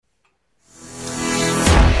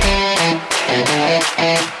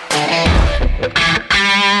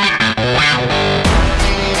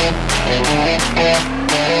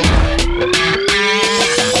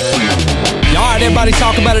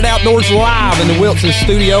Outdoors live in the Wilson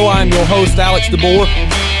studio. I'm your host, Alex DeBoer.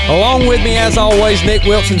 Along with me, as always, Nick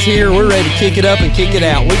Wilson's here. We're ready to kick it up and kick it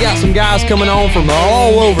out. We got some guys coming on from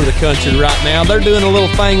all over the country right now. They're doing a little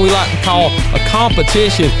thing we like to call a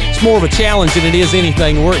competition. It's more of a challenge than it is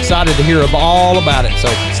anything. We're excited to hear all about it. So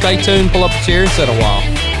stay tuned, pull up a chair, and sit a while.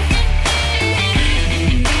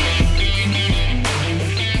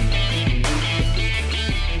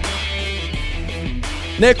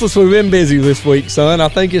 Nicholas, we've been busy this week, son. I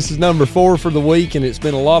think this is number 4 for the week, and it's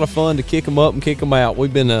been a lot of fun to kick them up and kick them out.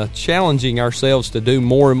 We've been challenging ourselves to do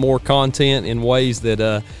more and more content in ways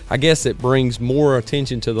that I guess it brings more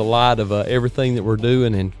attention to the light of everything that we're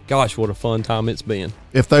doing, and gosh, what a fun time it's been.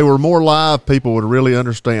 If they were more live, people would really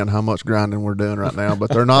understand how much grinding we're doing right now,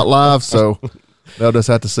 but they're not live, so they'll just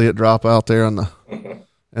have to see it drop out there in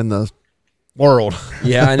the world.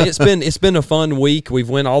 Yeah, and it's been a fun week. We've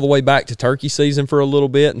went all the way back to turkey season for a little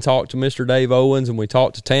bit and talked to Mr. Dave Owens, and we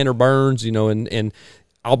talked to Tanner Burns, and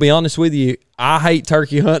I'll be honest with you, I hate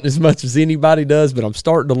turkey hunting as much as anybody does, but I'm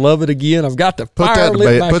starting to love it again. I've got the fire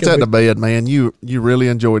lit back. Put that to bed, man. You really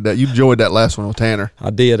enjoyed that. You enjoyed that last one with Tanner. I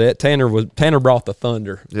did. Tanner brought the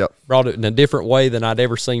thunder. Yep. Brought it in a different way than I'd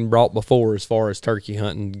ever seen brought before as far as turkey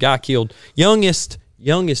hunting. Guy killed youngest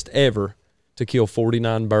ever to kill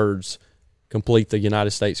 49 birds, complete the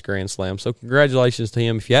United States Grand Slam. So congratulations to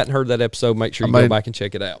him. If you hadn't heard that episode, make sure you go back and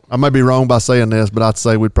check it out. I may be wrong by saying this, but I'd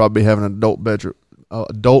say we'd probably be having an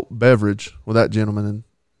adult beverage with that gentleman in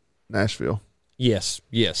Nashville. Yes,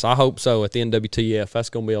 I hope so at the NWTF. That's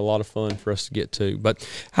going to be a lot of fun for us to get to. But,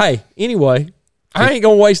 hey, anyway, I ain't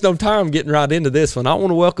going to waste no time getting right into this one. I want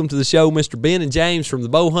to welcome to the show Mr. Ben and James from the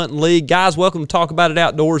Bowhunting League. Guys, welcome to Talk About It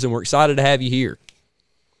Outdoors, and we're excited to have you here.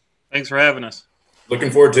 Thanks for having us. Looking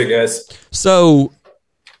forward to it, guys. So,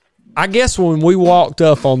 I guess when we walked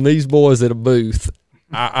up on these boys at a booth,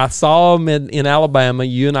 I saw them in Alabama.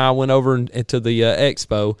 You and I went over into the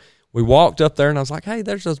expo. We walked up there, and I was like, "Hey,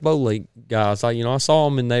 there's those Bow League guys." I saw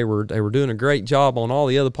them, and they were doing a great job on all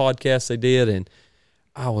the other podcasts they did, and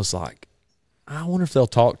I was like, "I wonder if they'll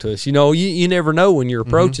talk to us." You never know when you're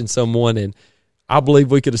approaching someone, and I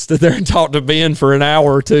believe we could have stood there and talked to Ben for an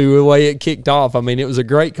hour or two the way it kicked off. I mean, it was a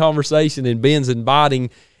great conversation, and Ben's inviting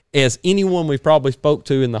as anyone we've probably spoke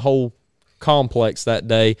to in the whole complex that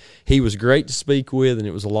day. He was great to speak with, and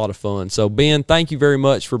it was a lot of fun. So, Ben, thank you very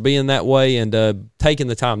much for being that way and taking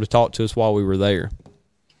the time to talk to us while we were there.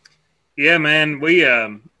 Yeah, man, we,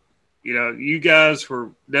 you guys were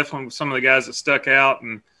definitely some of the guys that stuck out,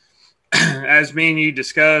 and as me and you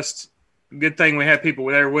discussed, good thing we had people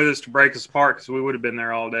there with us to break us apart because we would have been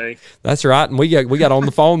there all day. That's right, and we got on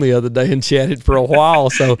the phone the other day and chatted for a while.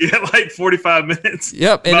 So yeah, like 45 minutes.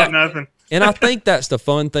 Yep, about nothing. And I think that's the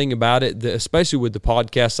fun thing about it, especially with the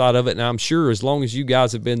podcast side of it. And I'm sure as long as you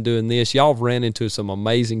guys have been doing this, y'all have ran into some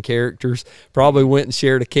amazing characters. Probably went and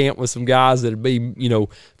shared a camp with some guys that would be,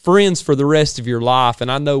 friends for the rest of your life. And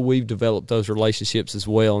I know we've developed those relationships as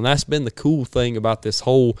well. And that's been the cool thing about this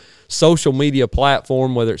whole social media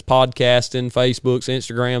platform, whether it's podcasting, Facebooks,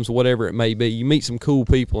 Instagrams, whatever it may be. You meet some cool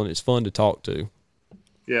people, and it's fun to talk to.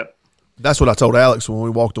 Yeah. That's what I told Alex when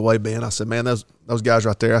we walked away, Ben. I said, man, those guys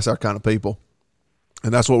right there, that's our kind of people.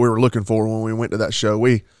 And that's what we were looking for when we went to that show.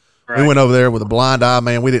 We went over there with a blind eye,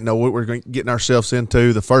 man. We didn't know what we were getting ourselves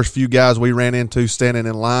into. The first few guys we ran into standing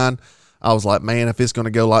in line, I was like, man, if it's going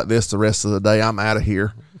to go like this the rest of the day, I'm out of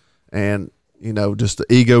here. And, just the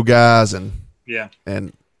ego guys and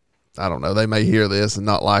I don't know, they may hear this and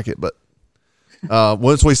not like it, but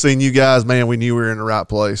once we seen you guys, man, we knew we were in the right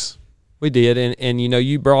place. We did, and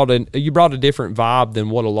you brought a different vibe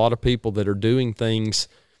than what a lot of people that are doing things.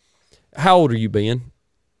 How old are you, Ben?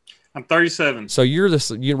 I'm 37. So you're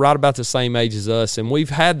right about the same age as us, and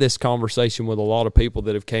we've had this conversation with a lot of people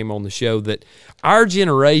that have came on the show that our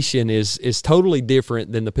generation is totally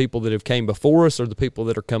different than the people that have came before us or the people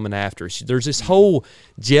that are coming after us. There's this whole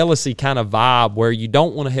jealousy kind of vibe where you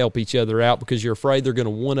don't want to help each other out because you're afraid they're going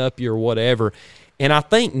to one-up you or whatever. And I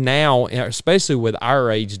think now, especially with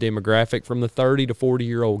our age demographic, from the 30 to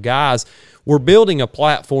 40-year-old guys, we're building a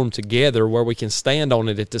platform together where we can stand on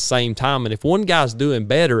it at the same time. And if one guy's doing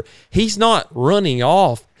better, he's not running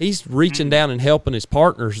off. He's reaching down and helping his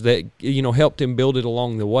partners that, helped him build it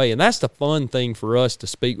along the way. And that's the fun thing for us to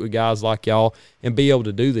speak with guys like y'all and be able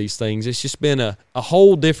to do these things. It's just been a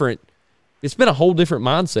whole different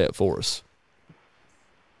mindset for us.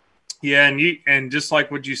 Yeah, and just like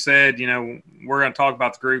what you said, we're going to talk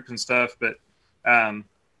about the group and stuff, but I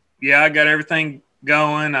got everything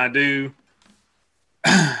going. I do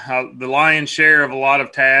the lion's share of a lot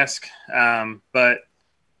of tasks, but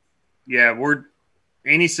yeah,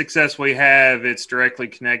 any success we have, it's directly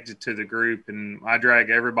connected to the group, and I drag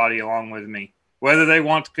everybody along with me, whether they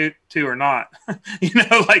want to or not.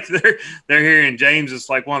 Like they're here, and James is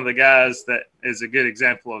like one of the guys that is a good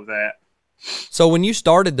example of that. So when you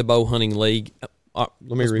started the bow hunting league, let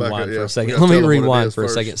me rewind for a second. Let me rewind for a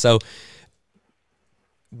second. So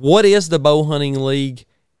what is the bow hunting league,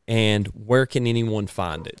 and where can anyone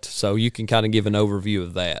find it? So you can kind of give an overview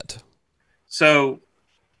of that. So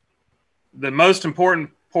the most important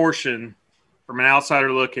portion from an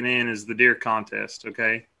outsider looking in is the deer contest,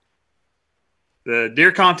 okay? The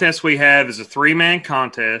deer contest we have is a 3-man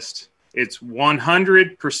contest. It's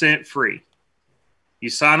 100% free. You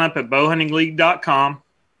sign up at bowhuntingleague.com,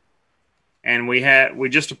 and we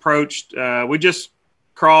just crossed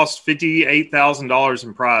 $58,000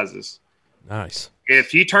 in prizes. Nice.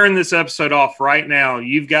 If you turn this episode off right now,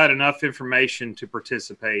 you've got enough information to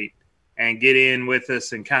participate and get in with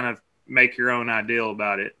us and kind of make your own ideal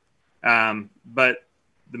about it. But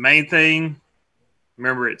the main thing,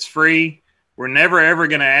 remember, it's free. We're never, ever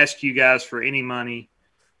going to ask you guys for any money,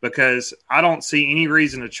 because I don't see any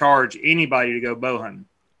reason to charge anybody to go bow hunting.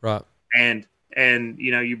 Right. And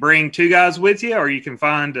you bring 2 guys with you, or you can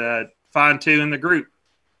find 2 in the group.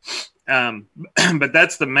 But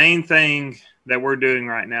that's the main thing that we're doing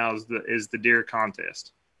right now is the deer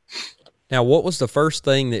contest. Now, what was the first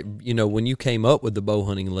thing that, when you came up with the bow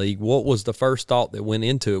hunting league, what was the first thought that went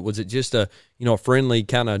into it? Was it just a friendly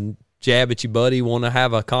kind of jab at your buddy, want to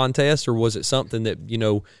have a contest, or was it something that,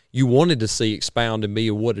 you wanted to see expound and be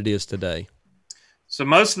what it is today? So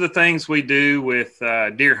most of the things we do with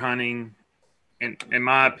deer hunting, in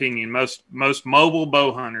my opinion, most mobile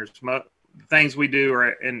bow hunters, things we do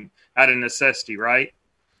are out of necessity, right?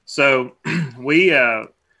 So we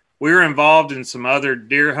were involved in some other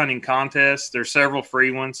deer hunting contests. There's several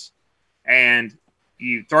free ones, and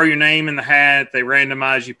you throw your name in the hat. They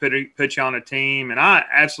randomize you, put you on a team, and I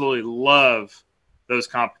absolutely love those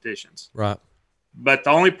competitions. Right. But the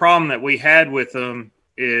only problem that we had with them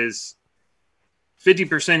is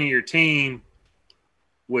 50% of your team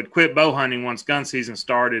would quit bow hunting once gun season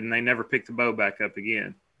started, and they never picked the bow back up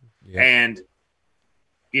again. Yeah. And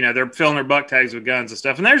they're filling their buck tags with guns and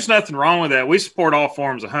stuff. And there's nothing wrong with that. We support all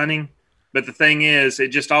forms of hunting. But the thing is, it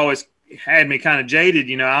just always had me kind of jaded.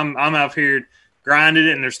 I'm out here grinding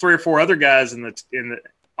it, and there's 3 or 4 other guys on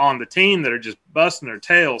the team that are just busting their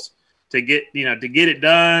tails to get it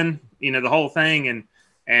done, the whole thing.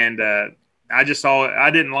 And I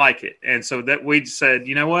didn't like it. And so that we said,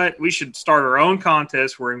 you know what, we should start our own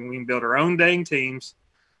contest where we can build our own dang teams,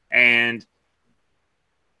 and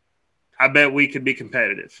I bet we could be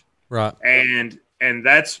competitive. Right. And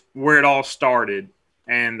that's where it all started.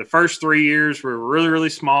 And the first 3 years were really, really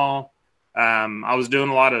small. I was doing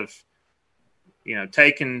a lot of,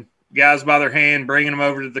 taking guys by their hand, bringing them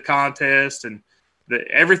over to the contest, and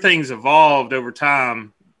everything's evolved over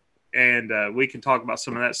time. And we can talk about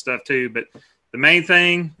some of that stuff too. But the main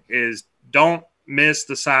thing is don't miss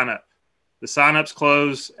the sign up. The sign-ups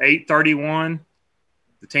close 8/31.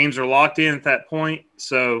 The teams are locked in at that point.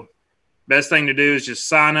 So best thing to do is just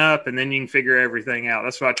sign up, and then you can figure everything out.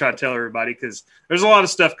 That's what I try to tell everybody, because there's a lot of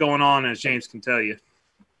stuff going on, as James can tell you.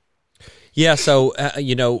 Yeah. So,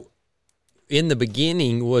 in the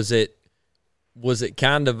beginning, was it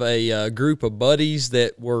kind of a group of buddies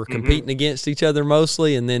that were competing against each other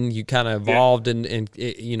mostly, and then you kind of evolved and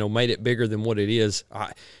made it bigger than what it is?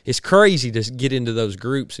 It's crazy to get into those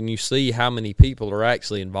groups and you see how many people are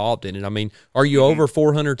actually involved in it. I mean, are you over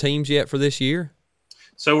 400 teams yet for this year?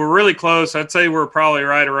 So we're really close. I'd say we're probably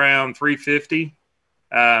right around 350.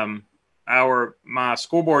 My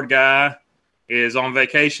scoreboard guy is on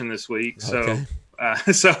vacation this week, so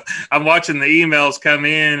so I'm watching the emails come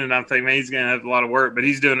in, and I'm thinking, man, he's going to have a lot of work. But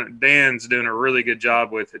Dan's doing a really good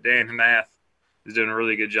job with it. Dan Hanath is doing a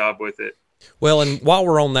really good job with it. Well, and while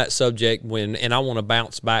we're on that subject, and I want to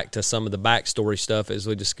bounce back to some of the backstory stuff as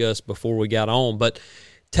we discussed before we got on, but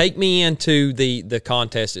take me into the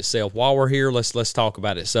contest itself. While we're here, let's talk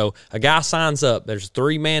about it. So a guy signs up. There's a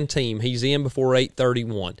 3-man team. He's in before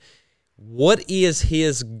 8/31. What is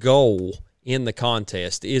his goal in the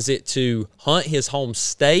contest? Is it to hunt his home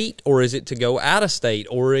state, or is it to go out of state,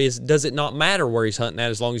 or does it not matter where he's hunting at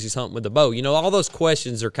as long as he's hunting with a bow? All those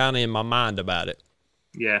questions are kind of in my mind about it.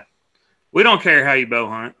 Yeah. We don't care how you bow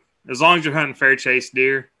hunt. As long as you're hunting fair chase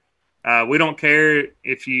deer. We don't care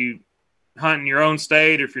if you hunt in your own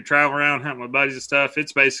state or if you're traveling around hunting with buddies and stuff.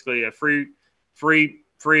 It's basically a free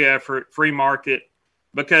effort, free market.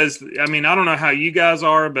 Because, I don't know how you guys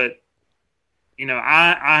are, but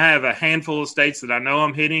I have a handful of states that I know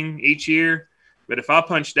I'm hitting each year, but if I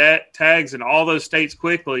punch tags in all those states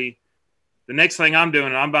quickly, the next thing I'm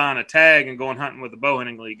doing, I'm buying a tag and going hunting with a bow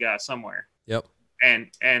hunting league guy somewhere. Yep.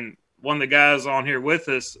 And one of the guys on here with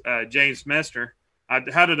us, James Mester.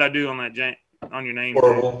 How did I do on that, James? On your name?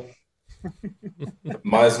 Horrible.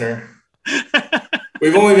 Meisner.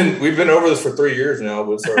 We've been over this for 3 years now,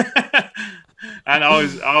 but sorry. I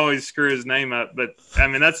always screw his name up, but I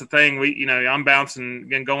mean that's the thing. I'm bouncing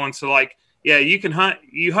and going. So like, yeah, you can hunt.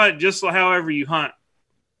 You hunt just however you hunt.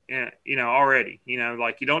 Already.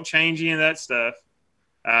 Like you don't change any of that stuff.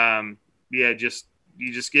 You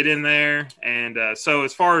just get in there, and so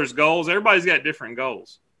as far as goals, everybody's got different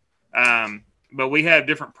goals, but we have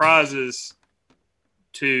different prizes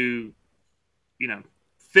to,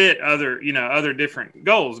 fit other different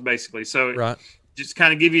goals basically. So right. Just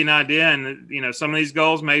kind of give you an idea, and some of these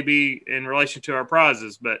goals may be in relation to our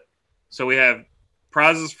prizes, but so we have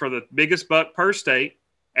prizes for the biggest buck per state,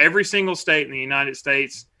 every single state in the United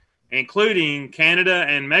States, including Canada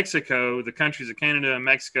and Mexico. The countries of Canada and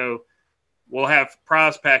Mexico will have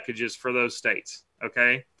prize packages for those states.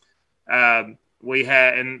 Okay. We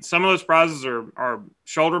have, and some of those prizes are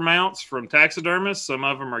shoulder mounts from taxidermists. Some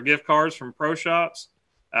of them are gift cards from pro shops.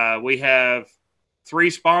 We have 3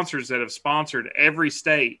 sponsors that have sponsored every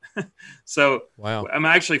state. So wow. I'm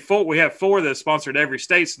actually we have 4 that sponsored every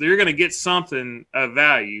state. So you're going to get something of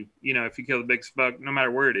value, if you kill the biggest buck, no matter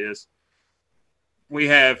where it is. We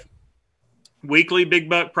have weekly big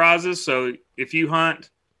buck prizes. So if you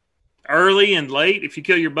hunt early and late, if you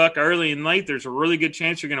kill your buck early and late, there's a really good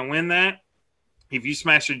chance you're going to win that. If you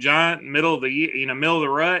smash a giant middle of the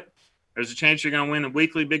rut, there's a chance you're going to win the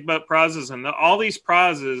weekly big buck prizes. And all these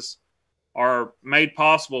prizes are made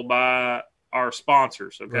possible by our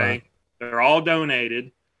sponsors. Okay. Right. They're all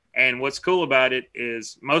donated. And what's cool about it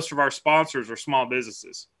is most of our sponsors are small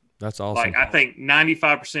businesses. That's awesome. Like I think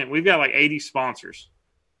 95%, we've got like 80 sponsors,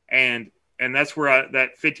 and that's where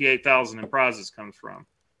that 58,000 in prizes comes from.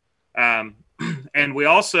 And we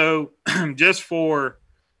also, just for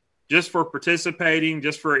participating,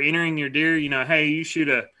 just for entering your deer, hey, you shoot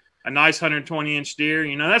a nice 120-inch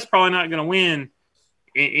deer, that's probably not going to win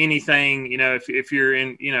anything, if you're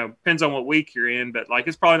in, depends on what week you're in, but like,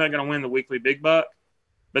 it's probably not going to win the weekly big buck.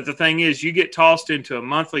 But the thing is, you get tossed into a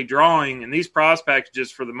monthly drawing, and these prize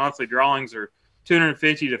packages for the monthly drawings are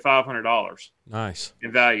 $250 to $500. Nice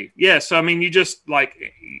in value. Yeah. So, I mean,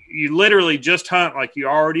 you literally just hunt like you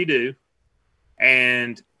already do.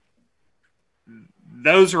 And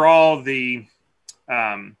those are all the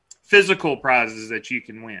physical prizes that you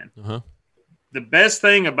can win. Uh-huh. The best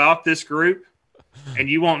thing about this group, and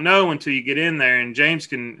you won't know until you get in there, and James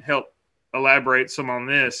can help elaborate some on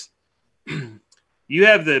this, you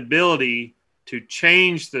have the ability to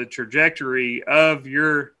change the trajectory of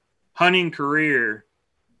your hunting career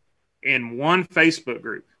in one Facebook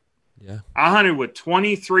group. Yeah. I hunted with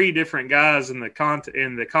 23 different guys in the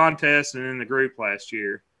contest and in the group last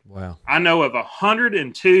year. Wow. I know of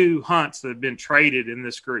 102 hunts that have been traded in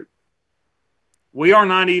this group. We are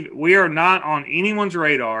not on anyone's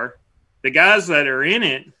radar. The guys that are in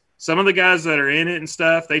it, some of the guys that are in it and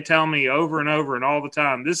stuff, they tell me over and over and all the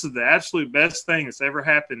time, this is the absolute best thing that's ever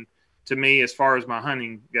happened to me as far as my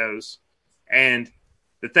hunting goes. And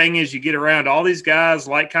the thing is, you get around all these guys,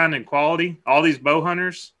 like, kind, and quality, all these bow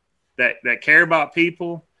hunters that care about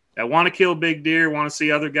people, that want to kill big deer, want to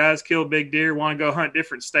see other guys kill big deer, want to go hunt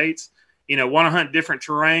different states, want to hunt different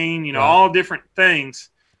terrain, right. All different things.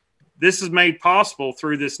 This is made possible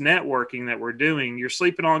through this networking that we're doing. You're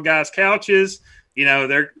sleeping on guys' couches,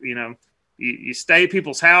 you stay at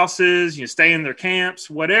people's houses, you stay in their camps,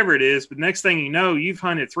 whatever it is. But next thing you know, you've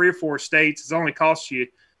hunted 3 or 4 states. It's only cost you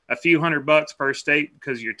a few $100 per state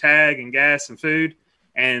because of your tag and gas and food.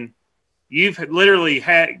 And you've literally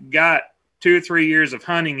got 2 or 3 years of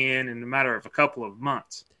hunting in a matter of a couple of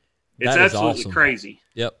months. It's absolutely awesome. Crazy.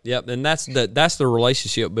 Yep. And that's the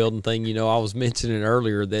relationship building thing. I was mentioning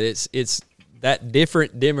earlier that it's that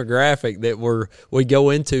different demographic that we go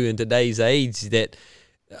into in today's age, that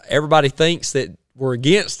everybody thinks that we're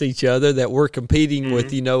against each other, that we're competing mm-hmm.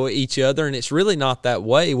 with, each other. And it's really not that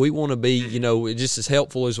way. We want to be, just as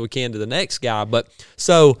helpful as we can to the next guy. But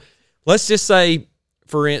so let's just say,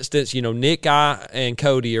 for instance, Nick, I, and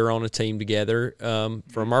Cody are on a team together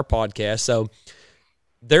from our podcast. So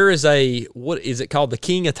there is what is it called? The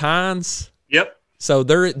King of Tines? Yep. So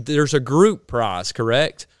there's a group prize,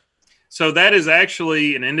 correct? So that is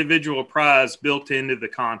actually an individual prize built into the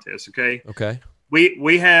contest. Okay. Okay.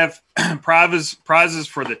 We have prizes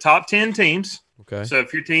for the top 10 teams. Okay. So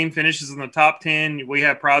if your team finishes in the top 10, we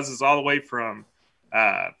have prizes all the way from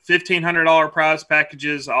 $1,500 prize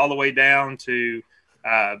packages all the way down to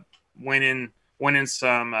winning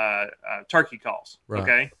some turkey calls. Right.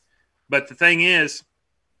 Okay. But the thing is,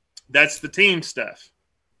 that's the team stuff.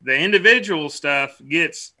 The individual stuff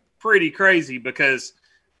gets pretty crazy because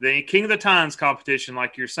the King of the Tines competition,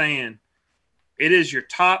 like you're saying, it is your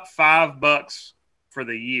top 5 bucks for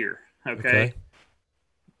the year. Okay.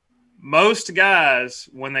 Most guys,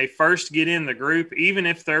 when they first get in the group, even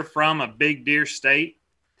if they're from a big deer state,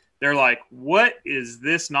 they're like, what is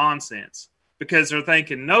this nonsense? Because they're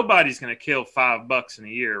thinking nobody's going to kill $5 in a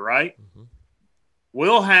year, right? Mm-hmm.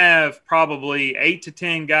 We'll have probably 8 to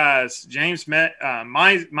 10 guys. James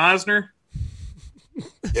Meisner.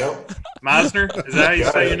 Yep. Meisner, is that how you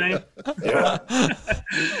say your name? Yeah.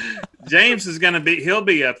 James is going to be. He'll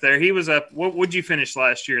be up there. He was up. What would you finish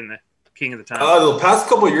last year in the King of the Tines? The past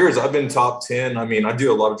couple of years, I've been top 10. I mean, I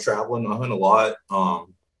do a lot of traveling. I hunt a lot.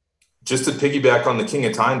 Just to piggyback on the King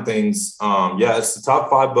of Time things, it's the top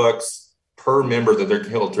 $5 per member that they're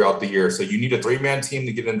killed throughout the year. So you need a 3-man team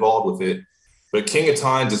to get involved with it. But King of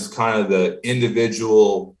Tines is kind of the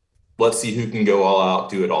individual, let's see who can go all out,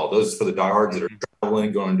 do it all. Those are for the diehards that are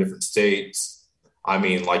traveling, going to different states. I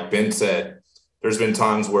mean, like Ben said, there's been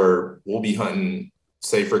times where we'll be hunting,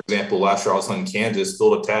 say, for example, last year I was hunting Kansas,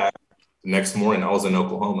 filled a tag. The next morning I was in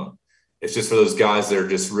Oklahoma. It's just for those guys that are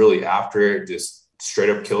just really after it, just straight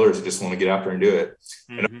up killers who just want to get out there and do it.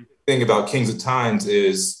 Mm-hmm. And the thing about Kings of Tines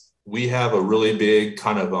is we have a really big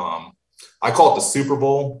kind of, I call it the Super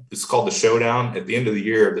Bowl. It's called the Showdown. At the end of the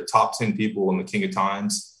year, the top 10 people in the King of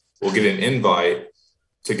Tines will get an invite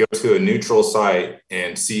to go to a neutral site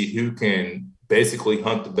and see who can basically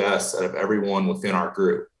hunt the best out of everyone within our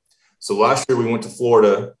group. So last year we went to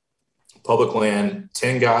Florida, public land,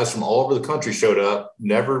 10 guys from all over the country showed up,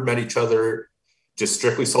 never met each other, just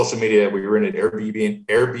strictly social media. We were in an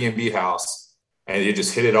Airbnb house and they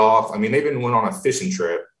just hit it off. I mean, they even went on a fishing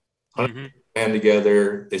trip, and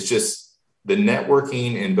together. It's just the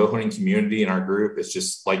networking and bow hunting community in our group. It's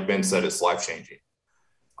just, like Ben said, it's life-changing.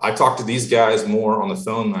 I talk to these guys more on the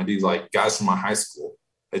phone than I do like guys from my high school.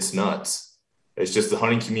 It's nuts. It's just the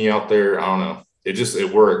hunting community out there. I don't know.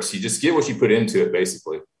 It works. You just get what you put into it,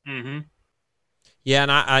 basically. Mm-hmm. Yeah,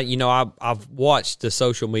 and I've watched the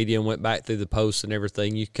social media and went back through the posts and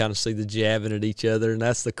everything. You kind of see the jabbing at each other, and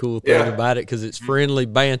that's the cool thing about it because it's friendly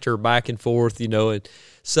banter back and forth, And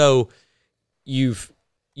so you've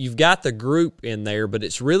got the group in there, but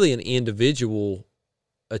it's really an individual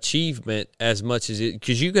achievement as much as it,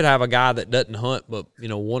 because you could have a guy that doesn't hunt but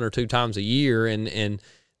 1 or 2 times a year, and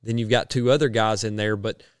then you've got 2 other guys in there.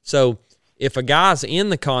 But so if a guy's in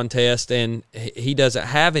the contest and he doesn't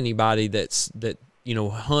have anybody that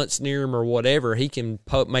hunts near him or whatever, he can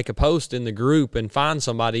make a post in the group and find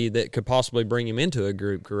somebody that could possibly bring him into a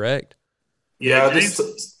group, correct? Yeah, he's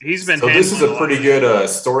been. So this is a pretty good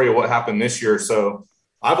story of what happened this year. So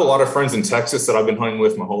I have a lot of friends in Texas that I've been hunting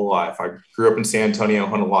with my whole life. I grew up in San Antonio,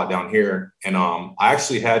 hunt a lot down here, and I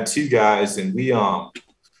actually had 2 guys, and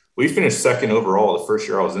we finished second overall the first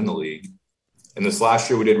year I was in the league. And this last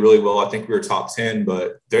year we did really well. I think we were top 10,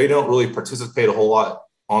 but they don't really participate a whole lot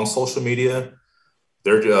on social media.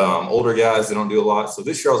 They're older guys. They don't do a lot. So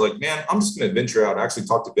this year I was like, man, I'm just going to venture out. I actually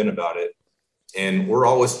talked to Ben about it. And we're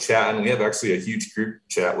always chatting. We have actually a huge group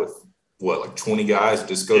chat with, 20 guys. It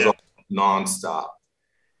just goes on nonstop.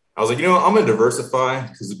 I was like, I'm going to diversify,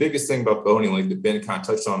 because the biggest thing about bow hunting, like that Ben kind of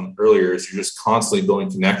touched on earlier, is you're just constantly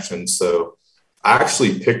building connections. So I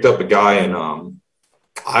actually picked up a guy in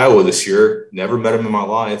Iowa this year. Never met him in my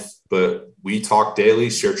life, but we talk daily,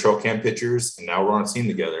 share trail cam pictures, and now we're on a team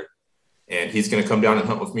together. And he's going to come down and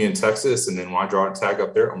hunt with me in Texas. And then when I draw a tag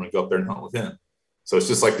up there, I'm going to go up there and hunt with him. So it's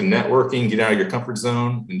just like the networking, get out of your comfort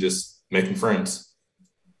zone, and just making friends.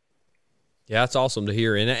 Yeah, that's awesome to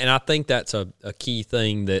hear. And I think that's a key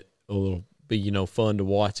thing that will be, fun to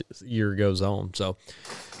watch as the year goes on. So,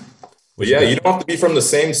 but yeah, you don't have to be from the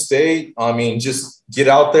same state. I mean, just get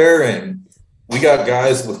out there. And we got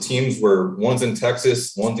guys with teams where one's in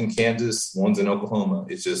Texas, one's in Kansas, one's in Oklahoma.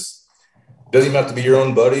 It's just, doesn't even have to be your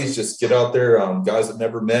own buddies. Just get out there. Guys that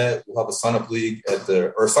never met, we'll have a sign-up league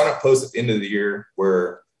or sign-up post at the end of the year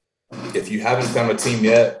where if you haven't found a team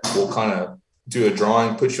yet, we'll kind of do a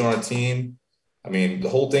drawing, put you on a team. I mean, the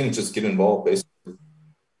whole thing, just get involved, basically.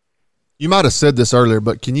 You might have said this earlier,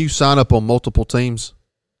 but can you sign up on multiple teams?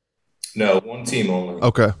 No, one team only.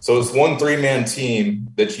 Okay. So it's one 3-man team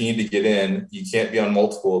that you need to get in. You can't be on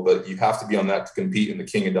multiple, but you have to be on that to compete in the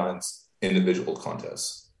King of Tines individual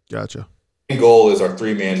contest. Gotcha. Goal is our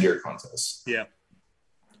 3-man deer contest. Yeah.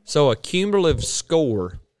 So a cumulative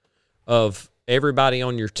score of everybody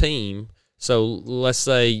on your team. So let's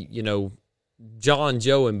say, John,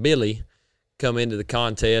 Joe, and Billy come into the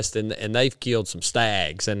contest and they've killed some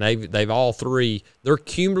stags, and they've all 3, their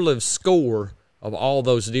cumulative score of all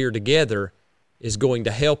those deer together is going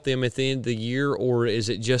to help them at the end of the year, or is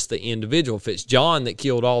it just the individual? If it's John that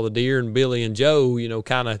killed all the deer and Billy and Joe,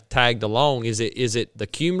 kind of tagged along, is it the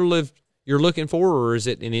cumulative you're looking for, or is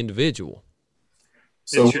it an individual?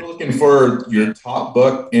 So we're looking for your top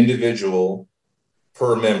buck individual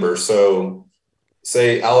per member. So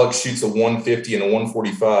say Alex shoots a 150 and a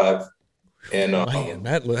 145. And man,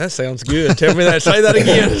 that sounds good. Tell me that. Say that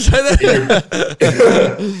again. Say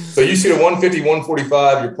that. So you shoot a 150,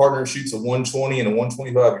 145. Your partner shoots a 120 and a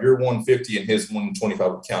 125. Your 150 and his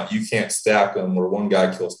 125 would count. You can't stack them where one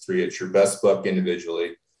guy kills three. It's your best buck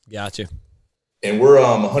individually. Gotcha. And we're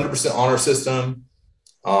 100% honor system.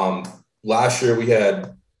 Last year we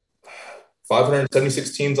had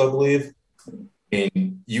 576 teams, I believe.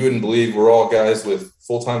 And you wouldn't believe we're all guys with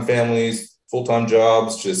full-time families, full-time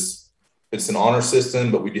jobs. Just it's an honor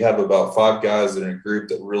system, but we do have about 5 guys in a group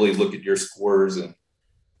that really look at your scores. And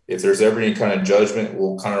if there's ever any kind of judgment,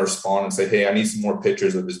 we'll kind of respond and say, hey, I need some more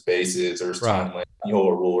pictures of his bases or his time length,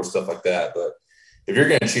 or rule or stuff like that. But if you're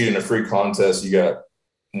going to cheat in a free contest, you got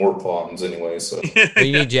more problems anyway. So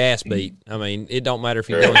you need your ass beat. I mean, it don't matter if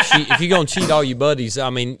you're going to cheat. If you're going to cheat all your buddies, I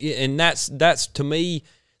mean, and that's to me,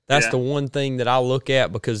 that's the one thing that I look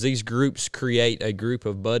at, because these groups create a group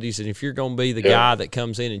of buddies. And if you're going to be the guy that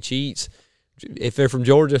comes in and cheats, if they're from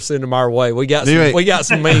Georgia, send them our way. We got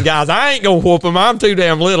some mean guys. I ain't gonna whoop them. I'm too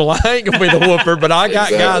damn little. I ain't gonna be the whooper. But I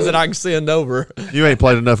got guys that I can send over. You ain't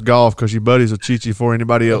played enough golf because your buddies will cheat you before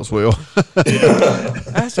anybody else will.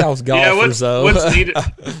 That's how golfers though.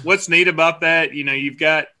 What's neat about that? You've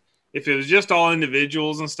got, if it was just all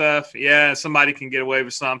individuals and stuff, somebody can get away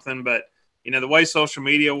with something. But the way social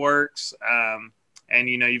media works, and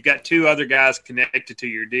you've got 2 other guys connected to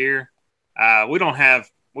your deer. We don't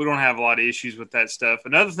have a lot of issues with that stuff.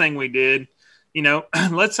 Another thing we did,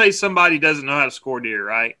 let's say somebody doesn't know how to score deer,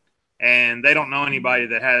 right? And they don't know anybody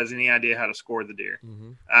that has any idea how to score the deer.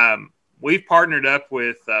 Mm-hmm. We've partnered up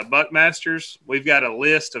with Buckmasters. We've got a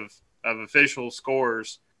list of official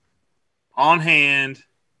scorers on hand.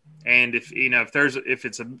 And if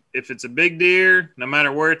it's a big deer, no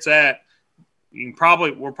matter where it's at, we're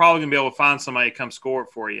probably gonna be able to find somebody to come score it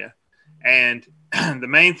for you. And the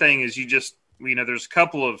main thing is there's a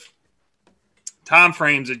couple of time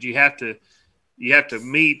frames that you have to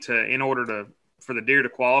meet in order for the deer to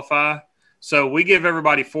qualify. So we give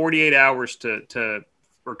everybody 48 hours to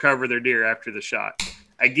recover their deer after the shot.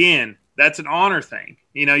 Again, that's an honor thing.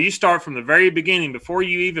 You start from the very beginning before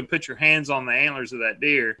you even put your hands on the antlers of that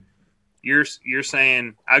deer. You're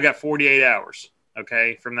saying, I got 48 hours,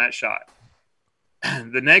 okay, from that shot.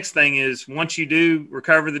 The next thing is, once you do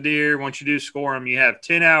recover the deer, once you do score them, you have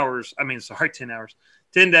 10 days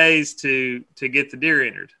to get the deer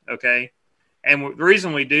entered. Okay. And the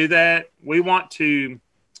reason we do that, we want to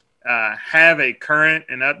have a current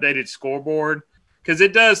and updated scoreboard, because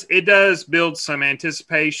it does build some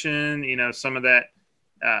anticipation, some of that,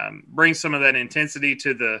 bring some of that intensity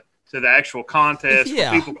to the actual contest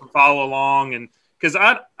where people can follow along. And because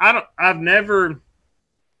I've never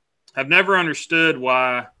understood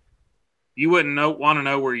why you wouldn't want to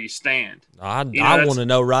know where you stand. I want to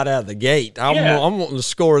know right out of the gate. I'm wanting to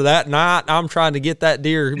score that night. I'm trying to get that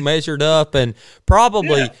deer measured up, and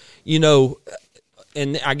probably,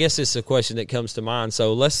 and I guess it's a question that comes to mind.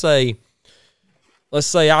 So let's say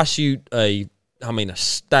I shoot a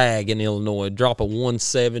stag in Illinois, drop a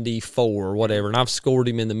 174 or whatever, and I've scored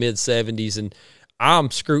him in the mid 70s, and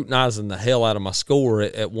I'm scrutinizing the hell out of my score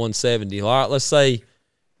at 170. All right, let's say,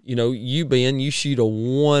 you shoot a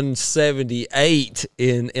 178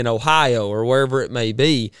 in Ohio or wherever it may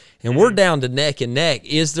be, and we're down to neck and neck.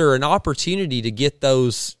 Is there an opportunity to get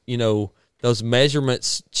those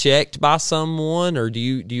measurements checked by someone, or do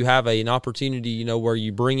you have an opportunity, where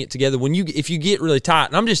you bring it together if you get really tight?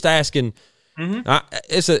 And I'm just asking. Mm-hmm.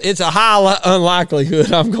 It's a high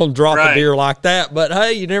unlikelihood I'm going to drop a deer like that, but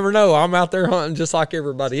hey, you never know. I'm out there hunting just like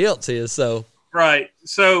everybody else is. So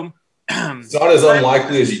so. It's not as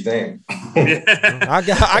unlikely as you think.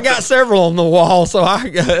 I got several on the wall, so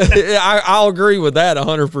I'll agree with that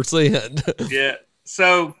 100%. Yeah.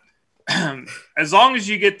 So as long as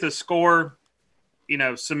you get the score,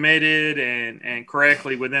 submitted and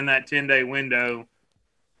correctly within that 10-day window,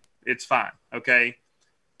 it's fine. Okay.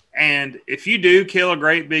 And if you do kill a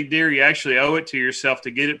great big deer, you actually owe it to yourself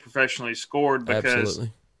to get it professionally scored, because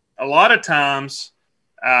a lot of times,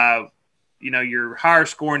 your higher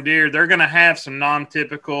scoring deer, they're going to have some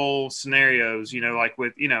non-typical scenarios, like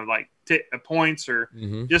with, points or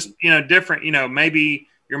just, different, maybe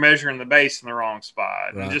you're measuring the base in the wrong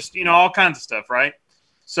spot and just, all kinds of stuff. Right.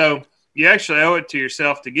 So you actually owe it to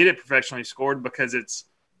yourself to get it professionally scored, because it's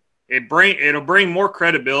it'll bring more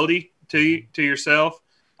credibility to yourself.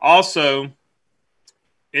 Also,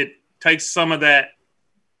 it takes some of that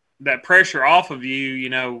pressure off of you.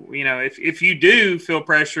 If you do feel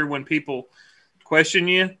pressure when people question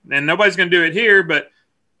you, and nobody's going to do it here, but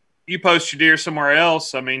you post your deer somewhere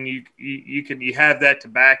else, I mean, you have that to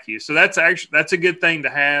back you. So that's a good thing to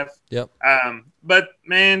have. Yep. But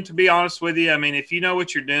man, to be honest with you, I mean, if you know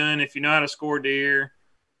what you're doing, if you know how to score deer,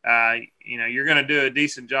 you're going to do a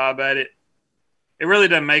decent job at it. It really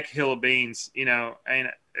doesn't make a hill of beans, and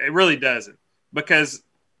it really doesn't, because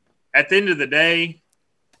at the end of the day,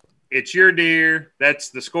 it's your deer. That's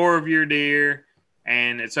the score of your deer.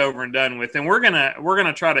 And it's over and done with. And we're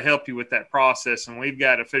gonna try to help you with that process. And we've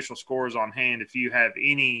got official scores on hand if you have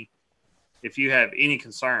any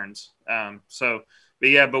concerns.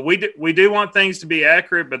 But we do want things to be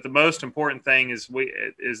accurate. But the most important thing is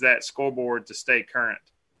that scoreboard to stay current.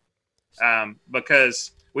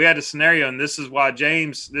 Because we had a scenario, and this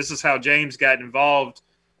is how James got involved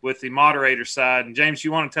with the moderator side. And James,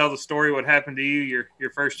 you want to tell the story what happened to you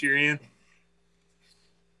your first year in?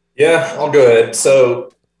 Yeah, I'll go ahead.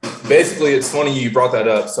 So basically, it's funny you brought that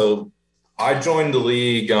up. So I joined the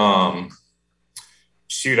league, I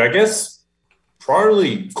guess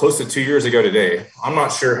probably close to 2 years ago today. I'm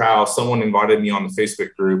not sure how. Someone invited me on the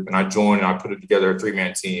Facebook group, and I joined, and I put it together a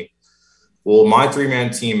 3-man team. Well, my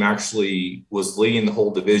 3-man team actually was leading the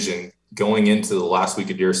whole division going into the last week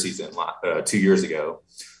of deer season 2 years ago.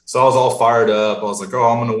 So I was all fired up. I was like, oh,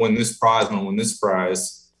 I'm going to win this prize. I'm going to win this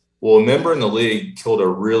prize. Well, a member in the league killed a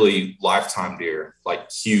really lifetime deer,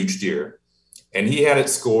 like huge deer. And he had it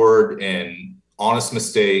scored, and honest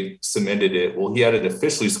mistake, submitted it. Well, he had it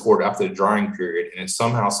officially scored after the drying period, and it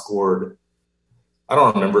somehow scored, I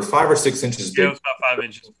don't remember, 5 or 6 inches bigger. Yeah, it was about 5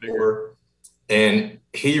 inches bigger. And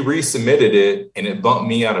he resubmitted it, and it bumped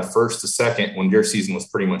me out of first to second when deer season was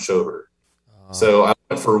pretty much over. So I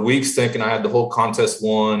went for weeks thinking I had the whole contest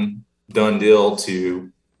won, done deal,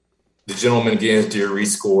 to the gentleman getting his deer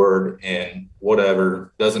rescored and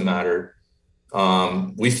whatever, doesn't matter.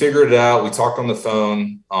 We figured it out. We talked on the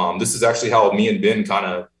phone. This is actually how me and Ben kind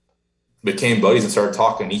of became buddies and started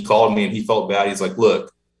talking. He called me and he felt bad. He's like,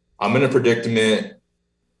 look, I'm in a predicament.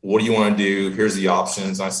 What do you want to do? Here's the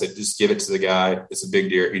options. And I said, just give it to the guy. It's a big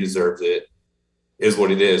deer. He deserves it. Is what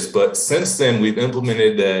it is. But since then, we've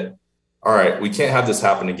implemented that, all right, we can't have this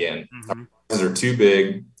happen again. Mm-hmm. They're too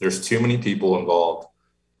big. There's too many people involved.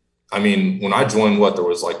 I mean, when I joined, there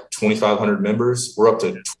was like 2,500 members. We're up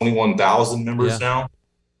to 21,000 members now.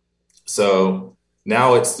 So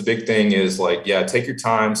now it's the big thing is like, take your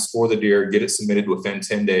time, score the deer, get it submitted within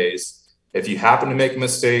 10 days. If you happen to make a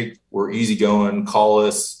mistake, we're easygoing. Call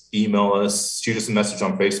us, email us, shoot us a message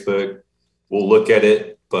on Facebook. We'll look at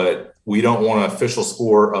it, but we don't want an official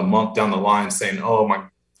score a month down the line saying, oh,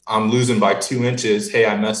 I'm losing by 2 inches. Hey,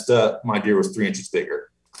 I messed up. My deer was 3 inches bigger.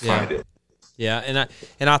 Yeah. Yeah,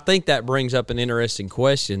 and I think that brings up an interesting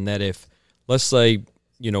question that if, let's say,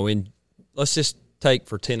 let's just take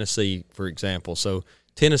for Tennessee, for example. So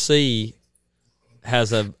Tennessee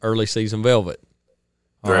has an early season velvet.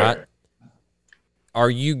 All right.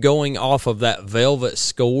 Are you going off of that velvet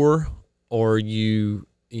score, or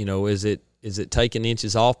is it taking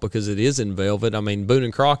inches off because it is in velvet? I mean, Boone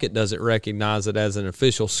and Crockett doesn't recognize it as an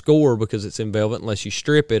official score because it's in velvet unless you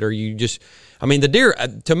strip it, or you just – I mean, the deer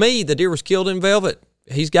 – to me, the deer was killed in velvet.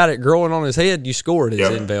 He's got it growing on his head. You score it, it's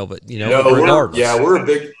in velvet, regardless.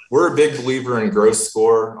 We're a big believer in gross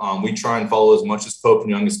score. We try and follow as much as Pope and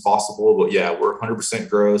Young as possible, but, we're 100%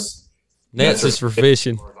 gross. Nets is for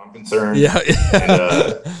fishing. I'm concerned. Yeah.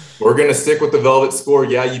 And, we're going to stick with the velvet score.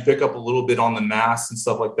 Yeah, you pick up a little bit on the mass and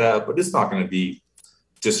stuff like that, but it's not going to be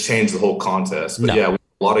just change the whole contest. But we have a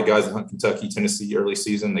lot of guys that hunt Kentucky, Tennessee early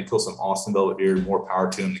season. They kill some awesome velvet deer. More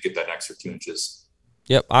power to them to get that extra 2 inches.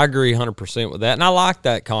 Yep, I agree 100% with that, and I like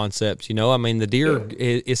that concept. I mean, the deer,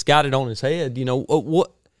 it's got it on his head.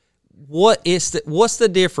 What's the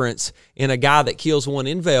difference in a guy that kills one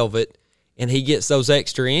in velvet and he gets those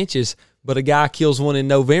extra inches, but a guy kills one in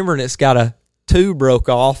November and it's got a 2 broke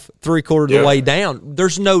off 3/4 of the way down?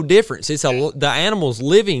 There's no difference. It's the animal's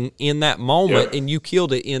living in that moment, and you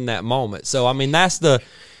killed it in that moment. So I mean, that's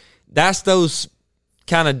those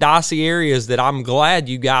kind of dicey areas that I'm glad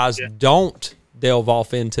you guys don't delve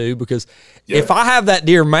off into, because if I have that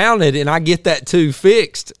deer mounted and I get that 2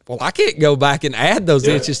 fixed, well, I can't go back and add those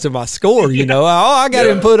inches to my score. I got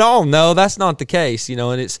him put on. No, that's not the case.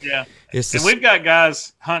 And it's and we've got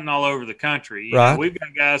guys hunting all over the country. Right. We've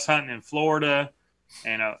got guys hunting in Florida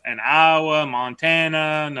and Iowa,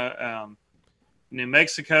 Montana, New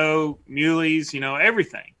Mexico, muleys,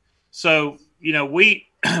 everything. So, we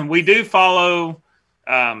do follow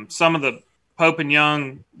some of the Pope and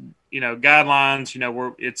Young, guidelines,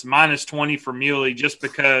 where it's -20 for muley, just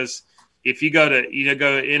because if you go to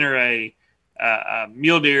enter a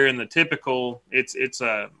mule deer in the typical, it's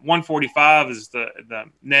a 145 is the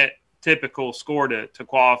net typical score to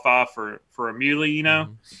qualify for a muley,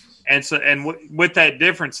 and so with that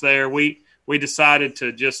difference there, we decided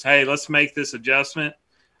to just, hey, let's make this adjustment.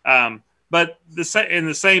 But in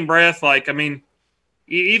the same breath, like, I mean,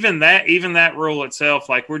 even that rule itself,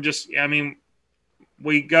 like,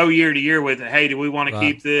 we go year to year with it. Hey, do we want to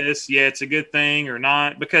keep this? Yeah, it's a good thing or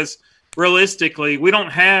not? Because realistically, we don't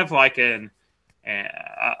have like a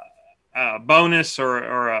bonus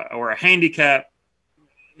or a handicap,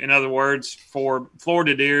 in other words, for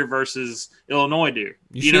Florida deer versus Illinois deer.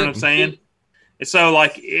 You know what I'm saying? And so,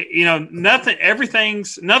 like,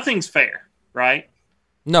 nothing's fair, right?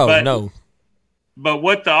 No.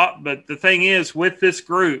 But the thing is, with this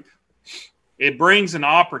group, it brings an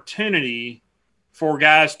opportunity for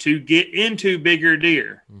guys to get into bigger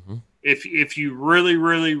deer. Mm-hmm. If you really,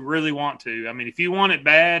 really, really want to. I mean, if you want it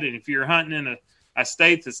bad, and if you're hunting in a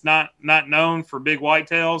state that's not known for big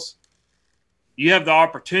whitetails, you have the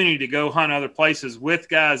opportunity to go hunt other places with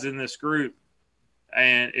guys in this group,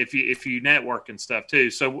 and if you network and stuff too.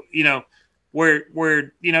 So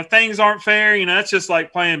where things aren't fair, that's just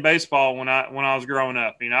like playing baseball when I was growing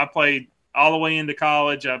up. I played all the way into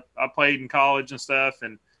college. I played in college and stuff,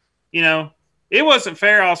 and it wasn't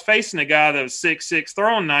fair. I was facing a guy that was 6'6",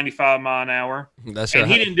 throwing 95 mile an hour. That's and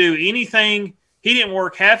right. He didn't do anything. He didn't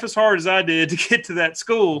work half as hard as I did to get to that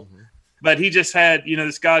school. Mm-hmm. But he just had,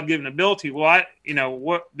 this God-given ability. Well,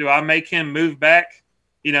 what do I make him move back,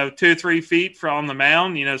 2 or 3 feet from the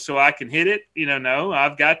mound, so I can hit it? No,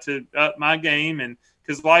 I've got to up my game, and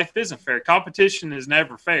because life isn't fair. Competition is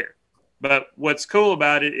never fair. But what's cool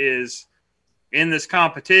about it is, in this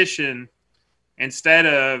competition, instead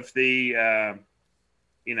of the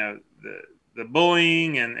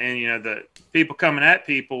bullying and the people coming at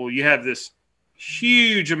people, you have this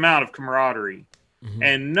huge amount of camaraderie. Mm-hmm.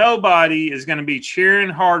 And nobody is going to be cheering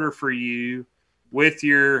harder for you with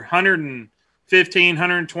your 115,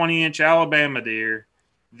 120-inch Alabama deer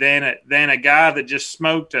than a guy that just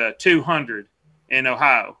smoked a 200 in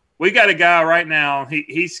Ohio. We got a guy right now,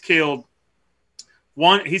 he's killed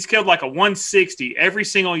like a 160 every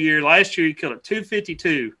single year. Last year he killed a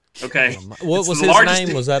 252. Okay. What was his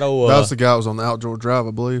name? Was that that was the guy who was on the Outdoor Drive,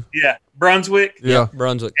 I believe. Yeah, Brunswick. Yeah,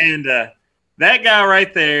 Brunswick. And that guy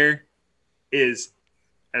right there is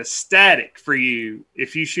ecstatic for you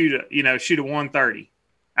if you shoot a 130.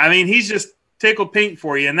 I mean, he's just tickled pink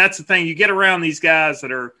for you, and that's the thing. You get around these guys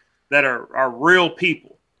that are real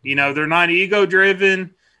people. They're not ego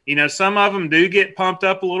driven. Some of them do get pumped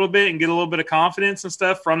up a little bit and get a little bit of confidence and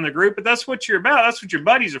stuff from the group, but that's what you're about. That's what your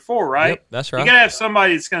buddies are for, right? Yep, that's right. You got to have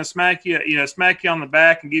somebody that's going to smack you on the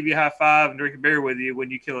back and give you a high five and drink a beer with you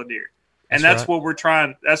when you kill a deer. And that's right. What we're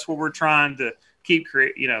trying. That's what we're trying to keep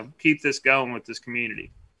this going with this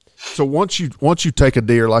community. So once you take a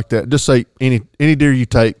deer like that, just say any deer you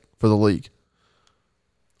take for the league.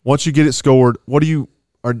 Once you get it scored, do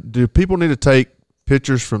people need to take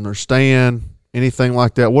pictures from their stand, anything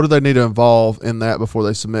like that? What do they need to involve in that before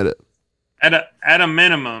they submit it? At a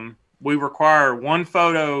minimum, we require one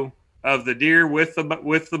photo of the deer with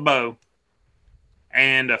the bow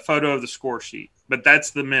and a photo of the score sheet. But that's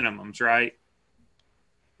the minimums, right?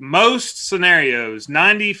 Most scenarios,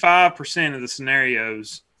 95% of the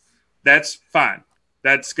scenarios, that's fine.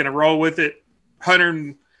 That's going to roll with it.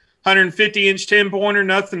 150-inch 10-pointer,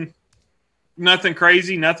 nothing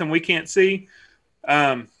crazy, nothing we can't see.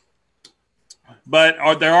 But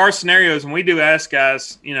there are scenarios, and we do ask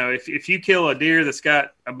guys, if you kill a deer that's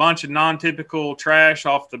got a bunch of non-typical trash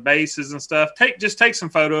off the bases and stuff, just take some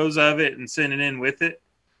photos of it and send it in with it.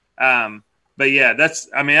 But yeah,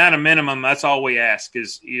 at a minimum, that's all we ask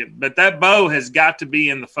but that bow has got to be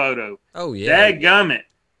in the photo. Oh yeah. Dadgummit.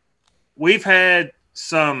 We've had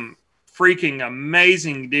some freaking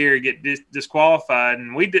amazing deer get disqualified,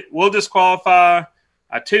 and we'll disqualify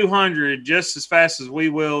a 200 just as fast as we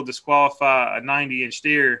will disqualify a 90-inch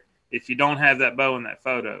deer if you don't have that bow in that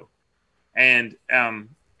photo. And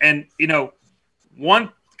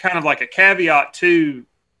one kind of like a caveat to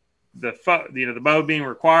the bow being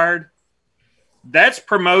required, that's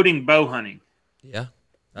promoting bow hunting. Yeah.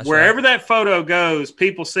 Wherever right. that photo goes,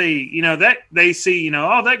 people see, that they see,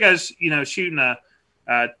 that guy's, shooting a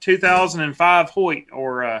 2005 Hoyt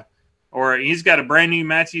or he's got a brand new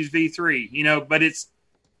Matthews V3, but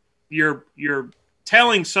you're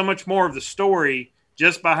telling so much more of the story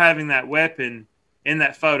just by having that weapon in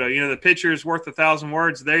that photo. The picture is worth 1,000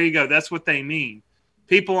 words. There you go. That's what they mean.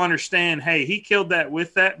 people understand, hey, he killed that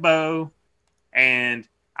with that bow, and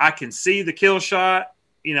I can see the kill shot,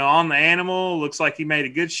 on the animal. Looks like he made a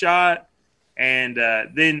good shot. And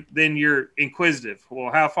then you're inquisitive.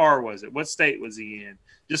 Well, how far was it? What state was he in?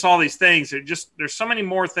 Just all these things. There's so many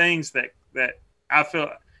more things that I feel,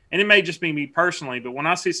 and it may just be me personally, but when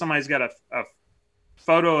I see somebody's got a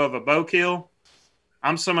photo of a bow kill,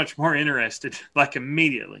 I'm so much more interested, like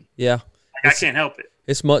immediately. Yeah. I can't help it.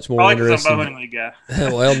 It's much more Probably interesting. I'm a bow hunting guy.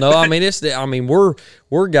 Well, no, I mean,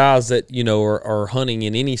 we're guys that, are hunting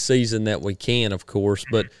in any season that we can, of course,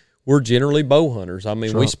 but we're generally bow hunters. I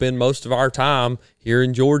mean, we spend most of our time here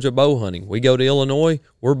in Georgia bow hunting. We go to Illinois,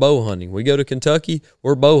 we're bow hunting. We go to Kentucky,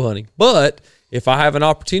 we're bow hunting. But if I have an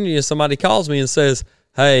opportunity and somebody calls me and says,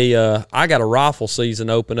 hey, I got a rifle season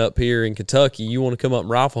open up here in Kentucky, you want to come up and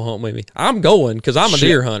rifle hunt with me? I'm going because I'm a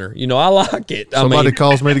deer hunter. I like it. Somebody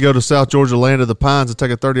calls me to go to South Georgia, land of the pines, and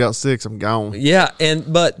take a 30-06, I'm gone. Yeah,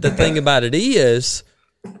 but the thing about it is,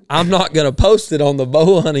 I'm not going to post it on the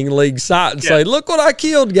bow hunting league site and say, look what I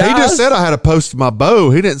killed, guys. He just said I had to post my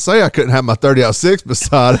bow. He didn't say I couldn't have my 30-06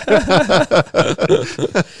 beside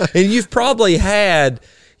it. And you've probably had,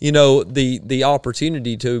 the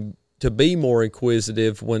opportunity to be more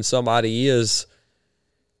inquisitive when somebody is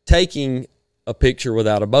taking a picture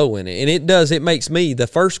without a bow in it. And it makes me, the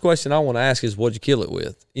first question I want to ask is, what'd you kill it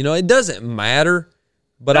with? It doesn't matter,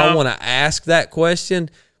 but I want to ask that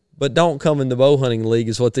question. But don't come in the bow hunting league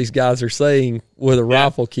is what these guys are saying with a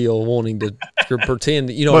rifle kill, wanting to pretend,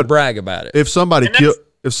 to brag about it. If somebody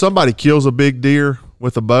kills a big deer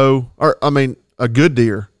with a bow, or a good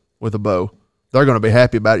deer with a bow, they're going to be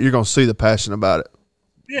happy about it. You're going to see the passion about it.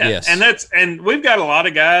 Yeah, yes. And we've got a lot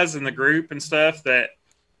of guys in the group and stuff that,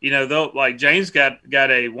 they'll, like James got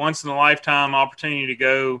a once in a lifetime opportunity to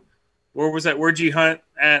go. Where was that? Where'd you hunt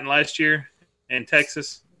at last year in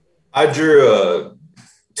Texas? I drew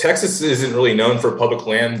Texas isn't really known for public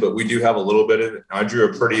land, but we do have a little bit of it. I drew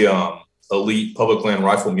a pretty elite public land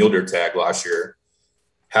rifle mule deer tag last year.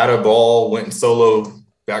 Had a ball, went solo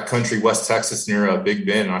backcountry West Texas near Big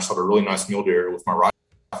Bend, and I shot a really nice mule deer with my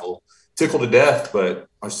rifle. Tickled to death, but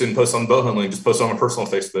I just didn't post on the bow hunting league, just posted on my personal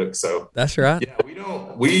Facebook. So that's right.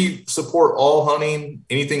 Yeah, we support all hunting,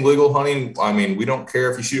 anything legal hunting. I mean, we don't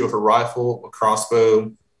care if you shoot with a rifle, a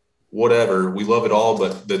crossbow, whatever. We love it all.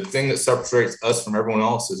 But the thing that separates us from everyone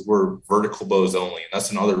else is we're vertical bows only. And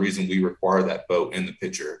that's another reason we require that bow in the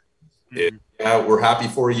picture. Mm-hmm. We're happy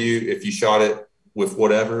for you if you shot it with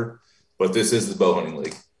whatever, but this is the bow hunting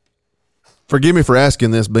league. Forgive me for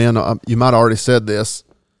asking this, Ben. You might have already said this.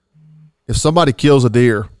 If somebody kills a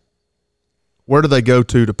deer, where do they go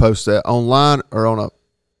to post that? Online or on a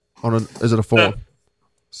is it a forum?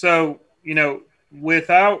 So they're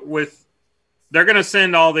going to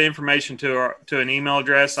send all the information to an email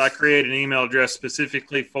address. I create an email address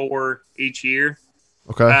specifically for each year.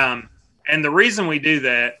 Okay. And the reason we do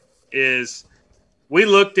that is we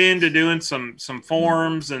looked into doing some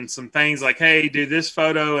forms and some things like, hey, do this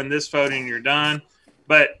photo and you're done.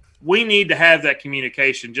 But we need to have that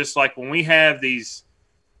communication, just like when we have these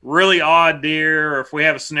really odd deer, or if we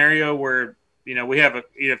have a scenario where, we have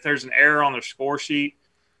if there's an error on the score sheet,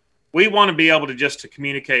 we want to be able to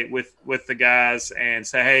communicate with the guys and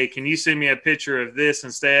say, hey, can you send me a picture of this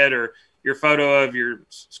instead? Or your photo of your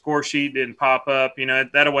score sheet didn't pop up,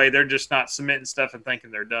 that way they're just not submitting stuff and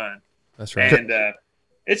thinking they're done. That's right. And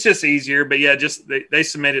it's just easier, but yeah, just they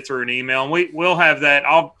submit it through an email, and we'll have that.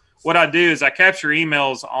 What I do is I capture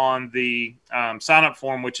emails on the sign up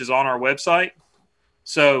form, which is on our website.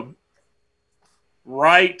 So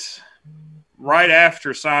right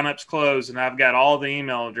after signups close and I've got all the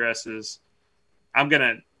email addresses, I'm going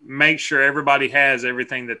to make sure everybody has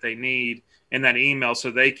everything that they need in that email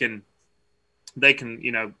so they can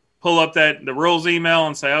pull up the rules email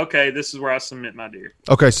and say, okay, this is where I submit my deer.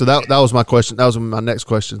 Okay. So that was my question. That was my next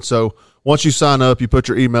question. So once you sign up, you put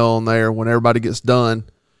your email on there. When everybody gets done,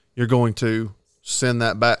 you're going to send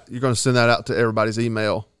that back. You're going to send that out to everybody's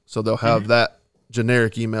email. So they'll have that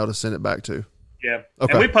generic email to send it back to. Yeah.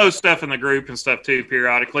 Okay. And we post stuff in the group and stuff too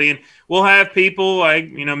periodically. And we'll have people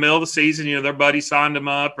like, middle of the season, their buddy signed them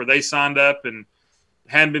up or they signed up and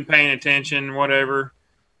hadn't been paying attention or whatever.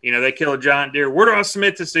 They kill a giant deer. Where do I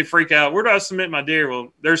submit this? They freak out. Where do I submit my deer?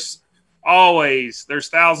 Well, there's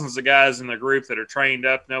thousands of guys in the group that are trained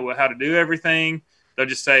up, know how to do everything. They'll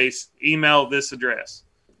just say, email this address.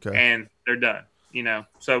 Okay. And they're done,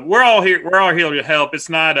 So we're all here to help. It's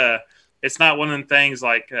not one of them things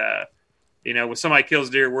like, when somebody kills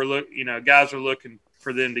deer, guys are looking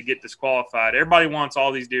for them to get disqualified. Everybody wants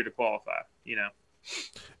all these deer to qualify,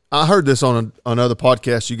 I heard this on another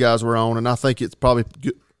podcast you guys were on, and I think it's probably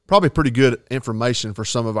probably pretty good information for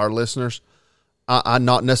some of our listeners. I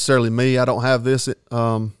not necessarily me. I don't have this.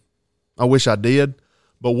 I wish I did.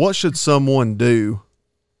 But what should someone do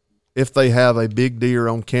if they have a big deer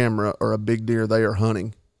on camera or a big deer they are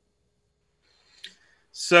hunting?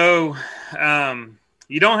 So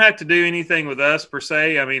you don't have to do anything with us per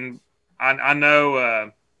se. I mean, I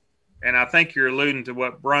know, and I think you're alluding to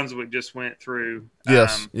what Brunswick just went through.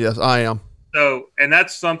 Yes, I am. So, and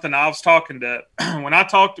that's something I was talking to when I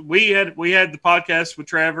talked. We had the podcast with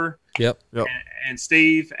Trevor, and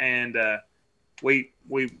Steve, and we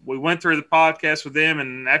went through the podcast with them.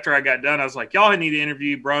 And after I got done, I was like, y'all need to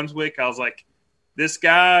interview Brunswick. I was like, this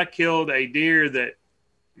guy killed a deer that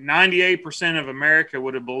 98% of America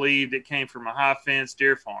would have believed it came from a high fence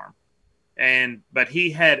deer farm, but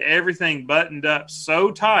he had everything buttoned up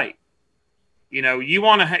so tight. You know, you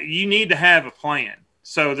need to have a plan.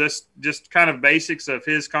 So this just kind of basics of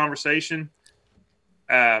his conversation.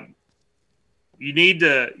 You need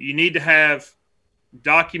to have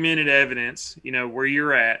documented evidence. You know where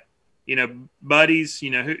you're at. You know, buddies. You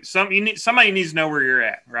know somebody needs to know where you're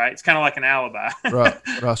at. Right? It's kind of like an alibi. Right.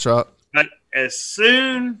 That's right. But as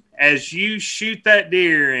soon as you shoot that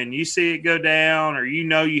deer and you see it go down, or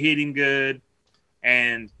you hit him good,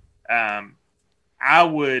 and I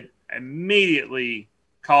would immediately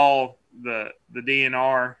call the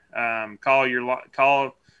DNR, call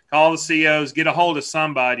the COs, get a hold of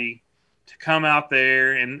somebody to come out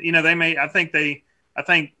there. And I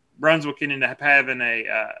think Brunswick ended up having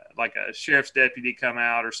a sheriff's deputy come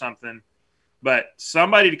out or something, but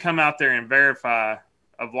somebody to come out there and verify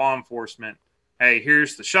of law enforcement. Hey,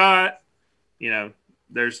 here's the shot.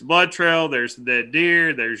 There's the blood trail. There's the dead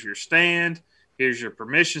deer. There's your stand. Here's your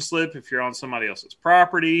permission slip if you're on somebody else's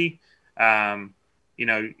property.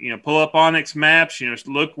 Pull up Onyx maps,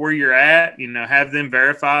 look where you're at, have them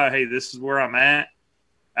verify, hey, this is where I'm at.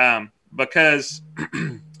 Because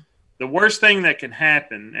the worst thing that can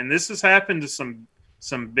happen, and this has happened to some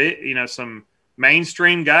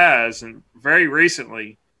mainstream guys, and very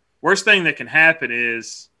recently, worst thing that can happen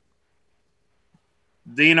is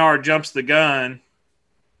DNR jumps the gun.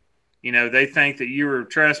 They think that you were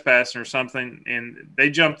trespassing or something, and they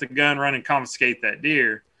jump the gun, run and confiscate that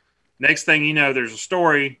deer. Next thing you know, there's a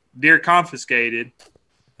story, deer confiscated.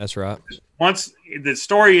 That's right. Once the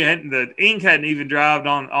story, the ink hadn't even dried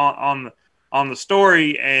on the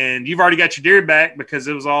story, and you've already got your deer back because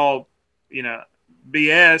it was all,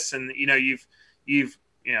 BS, and you've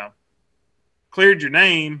cleared your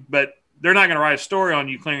name, but they're not going to write a story on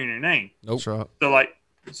you clearing your name. Nope. Right.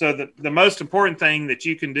 So the most important thing that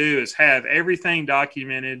you can do is have everything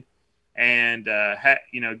documented. And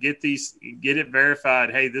get it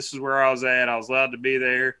verified. Hey, this is where I was at. I was allowed to be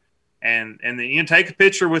there, and then take a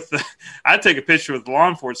picture with I'd take a picture with the law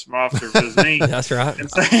enforcement officer if it was me. That's right.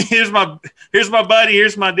 And say, here's my buddy.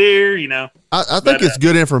 Here's my deer. I think it's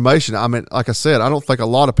good information. I mean, like I said, I don't think a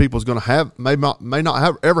lot of people is going to may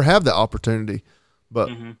not ever have that opportunity.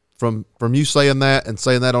 But from you saying that and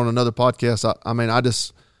saying that on another podcast,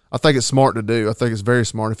 I think it's smart to do. I think it's very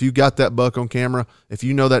smart. If you got that buck on camera, if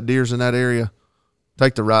you know that deer's in that area,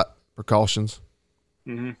 take the right precautions.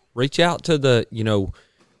 Mm-hmm. Reach out to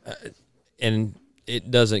and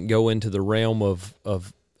it doesn't go into the realm of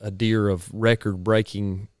a deer of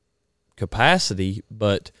record-breaking capacity,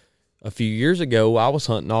 but a few years ago, I was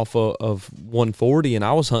hunting off of 140, and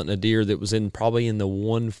I was hunting a deer that was probably in the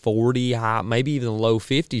 140, high, maybe even the low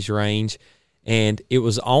 50s range, and it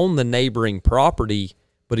was on the neighboring property,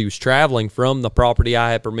 but he was traveling from the property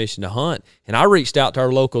I had permission to hunt. And I reached out to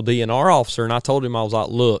our local DNR officer, and I told him, I was like,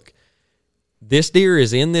 look, this deer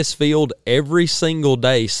is in this field every single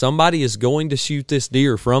day. Somebody is going to shoot this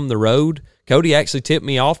deer from the road. Cody actually tipped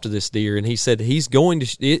me off to this deer, and he said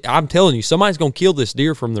I'm telling you, somebody's going to kill this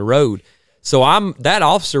deer from the road. So that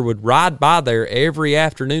officer would ride by there every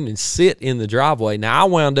afternoon and sit in the driveway. Now, I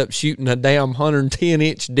wound up shooting a damn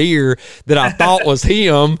 110-inch deer that I thought was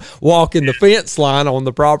him walking the fence line on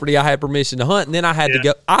the property I had permission to hunt. And then I had to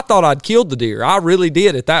go. I thought I'd killed the deer. I really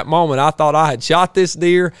did at that moment. I thought I had shot this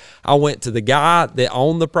deer. I went to the guy that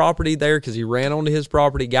owned the property there because he ran onto his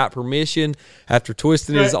property, got permission after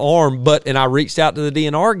twisting his arm. And I reached out to the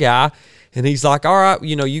DNR guy. And he's like, all right,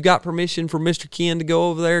 you got permission from Mr. Ken to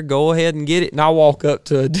go over there. Go ahead and get it. And I walk up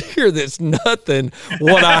to a deer that's nothing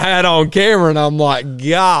what I had on camera. And I'm like,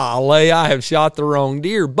 golly, I have shot the wrong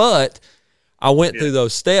deer. But I went through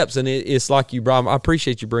those steps, and it's like you, Brian. I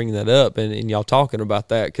appreciate you bringing that up and y'all talking about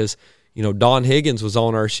that because, Don Higgins was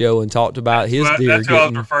on our show and talked about his deer. That's what I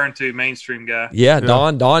was referring to, mainstream guy. Yeah.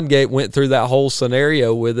 Don went through that whole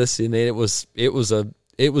scenario with us, and it was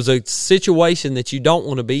It was a situation that you don't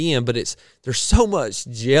want to be in, but there's so much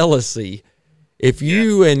jealousy. If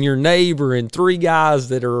you and your neighbor and 3 guys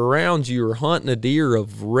that are around you are hunting a deer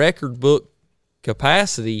of record book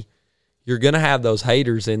capacity, you're going to have those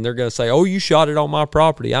haters, and they're going to say, oh, you shot it on my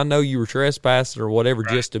property. I know you were trespassing or whatever,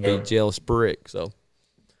 just to be jealous prick. So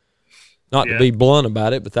not to be blunt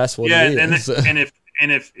about it, but that's what it is.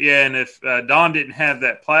 And if Don didn't have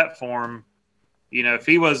that platform, if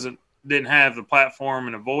he didn't have the platform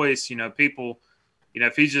and a voice, people,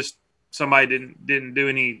 if he's just somebody didn't do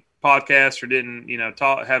any podcasts or didn't,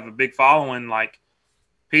 have a big following, like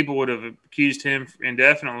people would have accused him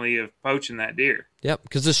indefinitely of poaching that deer. Yep,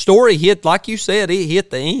 because the story hit, like you said, it hit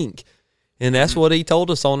the ink. And that's what he told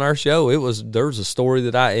us on our show. There's a story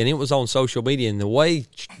and it was on social media. And the way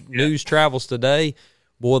news travels today,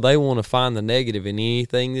 boy, they want to find the negative in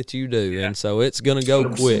anything that you do. Yeah. And so it's going to go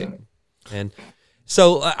 100%. Quick. And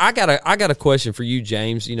so I got a question for you,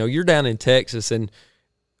 James. You're down in Texas, and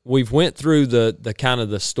we've went through the kind of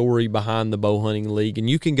the story behind the Bowhunting League, and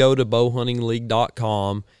you can go to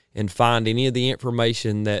bowhuntingleague.com and find any of the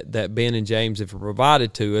information that Ben and James have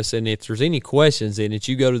provided to us. And if there's any questions in it,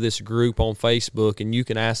 you go to this group on Facebook and you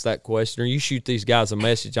can ask that question, or you shoot these guys a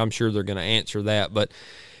message. I'm sure they're going to answer that. But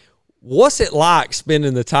what's it like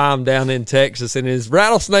spending the time down in Texas? And is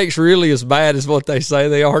rattlesnakes really as bad as what they say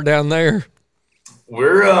they are down there?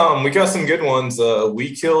 We got some good ones.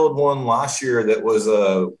 We killed one last year that was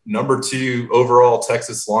number 2 overall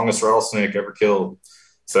Texas longest rattlesnake ever killed.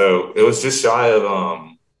 So it was just shy of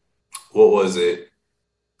what was it?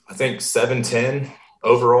 I think 710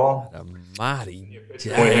 overall. A mighty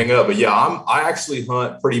hang up, but yeah, I actually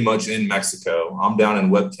hunt pretty much in Mexico. I'm down in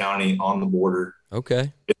Webb County on the border.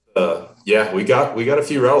 Okay. We got a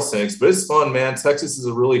few rattlesnakes, but it's fun, man. Texas is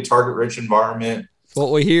a really target-rich environment. That's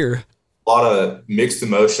what we hear. A lot of mixed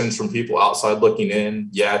emotions from people outside looking in.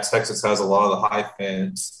 Yeah, Texas has a lot of the high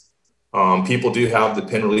fence. People do have the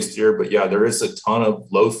pin release deer, but yeah, there is a ton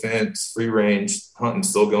of low fence, free range hunting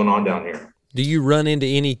still going on down here. Do you run into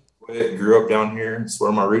any? Grew up down here. It's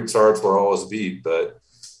where my roots are. It's where I'll always be. But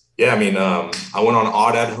yeah, I mean, I went on an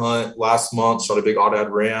aoudad hunt last month, shot a big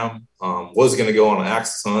aoudad ram. Was going to go on an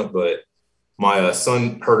axis hunt, but my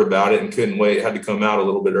son heard about it and couldn't wait. Had to come out a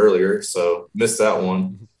little bit earlier, so missed that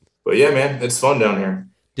one. But yeah, man, it's fun down here.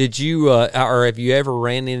 Did you, or have you ever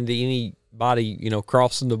ran into anybody,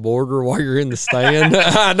 crossing the border while you're in the stand?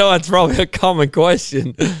 I know that's probably a common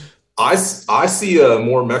question. I see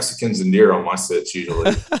more Mexicans than deer on my sits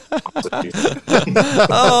usually.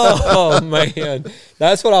 Oh, man.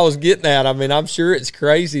 That's what I was getting at. I mean, I'm sure it's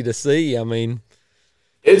crazy to see. I mean,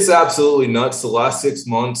 it's absolutely nuts. The last 6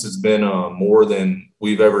 months has been more than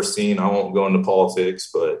we've ever seen. I won't go into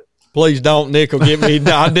politics, but please don't. Nick will get me.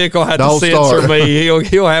 Nick will have to censor me.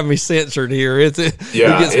 He'll have me censored here. It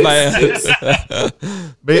gets bad.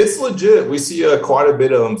 It's legit. We see quite a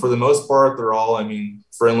bit of them. For the most part, they're all,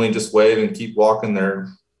 friendly, just wave and keep walking. They're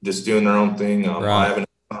just doing their own thing. I haven't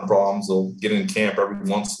had problems. They'll get in camp every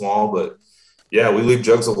once in a while, but yeah, we leave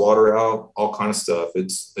jugs of water out, all kind of stuff.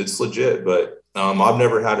 It's legit, but I've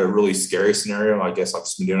never had a really scary scenario. I guess I've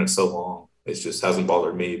just been doing it so long. It just hasn't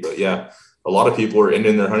bothered me, but yeah. A lot of people are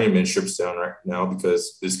ending their honeymoon trips down right now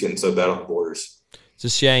because it's getting so bad on the borders. It's a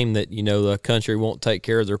shame that, the country won't take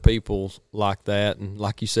care of their people like that. And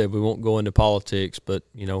like you said, we won't go into politics, but,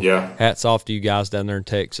 hats off to you guys down there in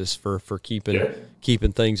Texas for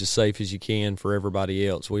keeping things as safe as you can for everybody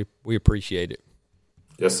else. We appreciate it.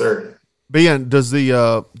 Yes, sir. Ben, does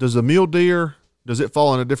the mule deer, does it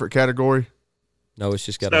fall in a different category? No, it's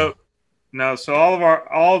just got So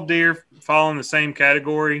all deer fall in the same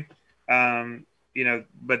category.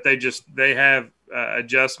 But they have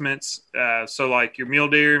adjustments. So like your mule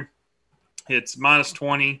deer, it's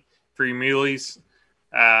 -20 for your muleys.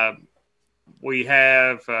 We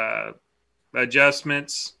have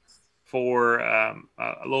adjustments for a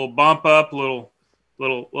little bump up,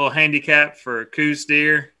 little handicap for coos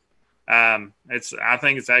deer. I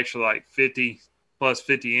think it's actually like 50 plus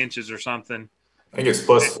 50 inches or something. I think it's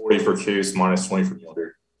plus 40 for coos, -20 for mule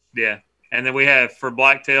deer. Yeah. And then we have for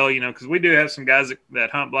blacktail, because we do have some guys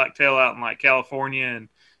that hunt blacktail out in like California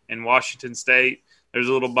and Washington State. There's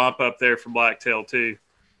a little bump up there for blacktail too.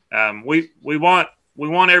 We want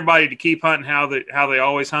everybody to keep hunting how they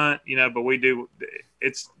always hunt, but we do.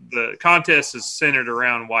 It's the contest is centered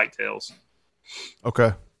around whitetails.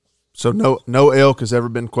 Okay, so no elk has ever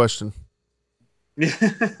been questioned.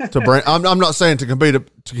 I'm not saying to compete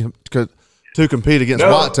against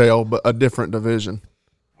whitetail, but a different division.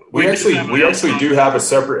 We actually do have a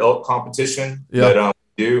separate elk competition that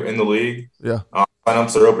we do in the league. Yeah.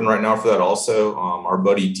 Signups are open right now for that also. Our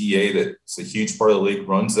buddy DA, that's a huge part of the league,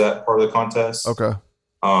 runs that part of the contest. Okay.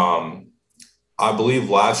 I believe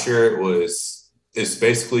last year it's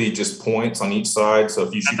basically just points on each side. So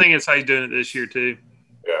if you shoot, I think it's how he's doing it this year too.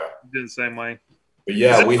 Yeah. Doing the same way. But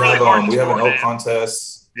yeah, we really have an elk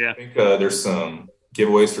contest. Yeah. I think there's some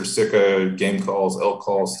giveaways for Sika, game calls, elk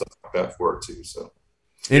calls, stuff like that for it too. So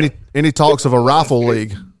any talks of a rifle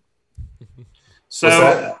league?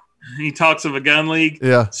 So he talks of a gun league.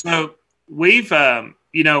 Yeah. So we've I've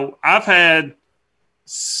had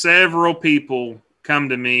several people come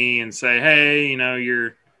to me and say, hey,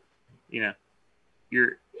 you're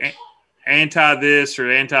anti this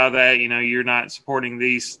or anti that, you're not supporting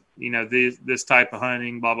these, this type of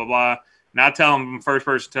hunting, blah, blah, blah. And I tell them, first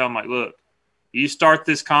person, tell them, like, look, you start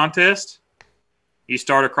this contest, you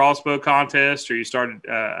start a crossbow contest, or you start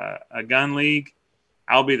a gun league,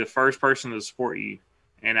 I'll be the first person to support you.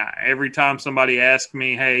 And every time somebody asks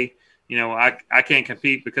me, hey, I can't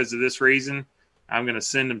compete because of this reason, I'm going to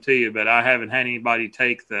send them to you. But I haven't had anybody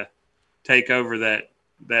take over that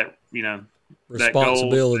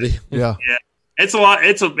responsibility. Yeah. Yeah. It's a lot.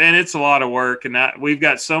 It's a lot of work, and we've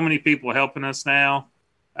got so many people helping us now.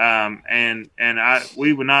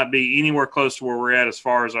 We would not be anywhere close to where we're at as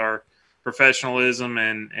far as our professionalism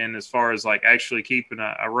and as far as like actually keeping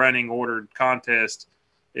a running ordered contest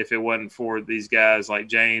if it wasn't for these guys like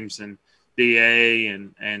James and DA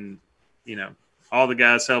and all the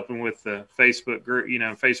guys helping with the Facebook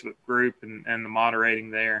group and the moderating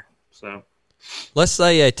there. So let's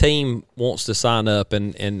say a team wants to sign up,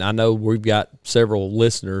 and I know we've got several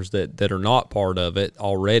listeners that are not part of it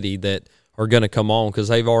already that are going to come on because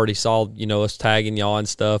they've already saw us tagging y'all and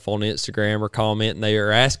stuff on Instagram or commenting. They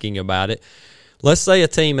are asking about it. Let's say a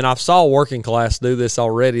team, and I've saw Working Class do this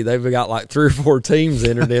already. They've got like 3 or 4 teams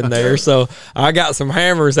entered in there. So I got some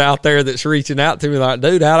hammers out there that's reaching out to me like,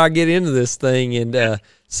 dude, how'd I get into this thing? And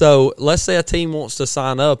so let's say a team wants to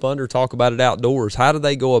sign up under Talk About It Outdoors. How do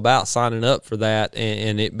they go about signing up for that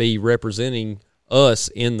and it be representing us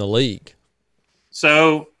in the league?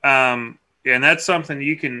 So, and that's something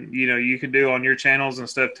you can do on your channels and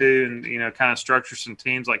stuff too, and kind of structure some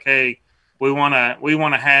teams like, hey, we want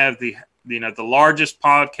to have the largest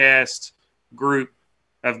podcast group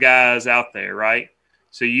of guys out there, right?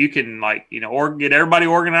 So you can get everybody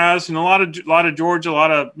organized, and a lot of Georgia, a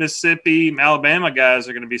lot of Mississippi, Alabama guys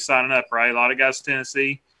are going to be signing up, right? A lot of guys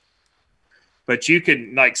Tennessee, but you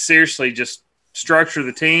could seriously just structure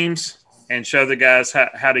the teams and show the guys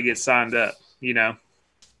how to get signed up.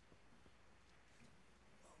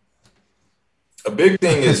 A big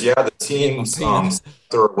thing is, the teams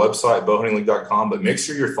through our website, bowhuntingleague.com, but make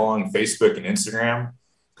sure you're following Facebook and Instagram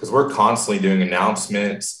because we're constantly doing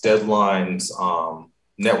announcements, deadlines,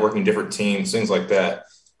 networking different teams, things like that.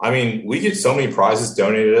 I mean, we get so many prizes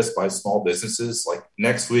donated to us by small businesses. Like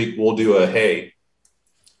next week, we'll do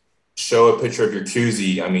show a picture of your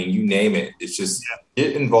koozie. I mean, you name it. It's just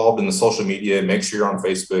get involved in the social media. Make sure you're on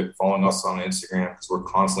Facebook, following us on Instagram because we're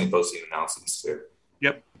constantly posting announcements too.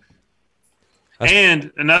 Yep.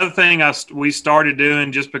 And another thing we started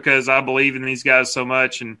doing just because I believe in these guys so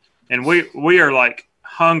much, and we are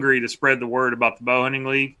hungry to spread the word about the Bowhunting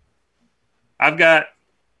League. I've got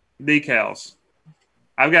decals.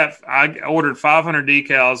 I ordered 500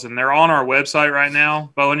 decals, and they're on our website right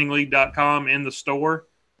now, bowhuntingleague.com, in the store.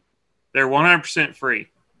 They're 100% free.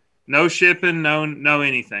 No shipping, no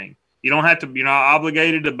anything. You're not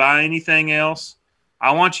obligated to buy anything else.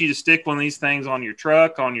 I want you to stick one of these things on your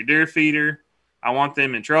truck, on your deer feeder. I want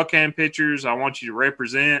them in trail cam pictures. I want you to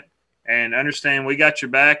represent and understand we got your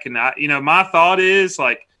back. And my thought is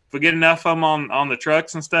if we get enough of them on the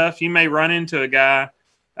trucks and stuff, you may run into a guy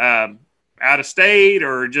out of state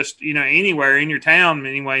or just, anywhere in your town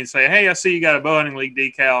anyway and say, hey, I see you got a Bowhunting League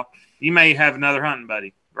decal. You may have another hunting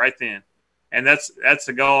buddy right then. And that's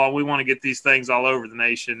the goal. We want to get these things all over the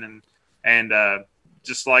nation and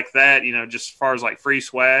just like that, just as far as free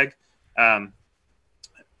swag.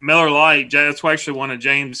 Miller Lite, that's actually one of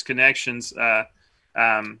James' connections.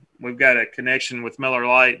 We've got a connection with Miller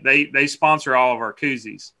Lite. They sponsor all of our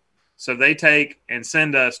koozies. So they take and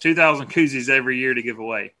send us 2,000 koozies every year to give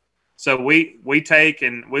away. So we take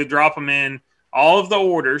and we drop them in all of the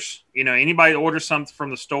orders. Anybody that orders something from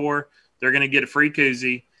the store, they're going to get a free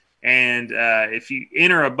koozie. And if you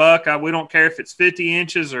enter a buck, we don't care if it's 50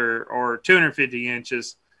 inches or 250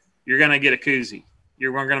 inches, you're going to get a koozie.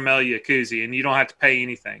 We're going to mail you a koozie, and you don't have to pay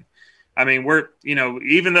anything. I mean,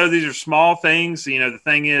 even though these are small things, the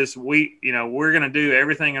thing is we're going to do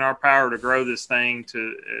everything in our power to grow this thing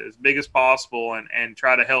to as big as possible and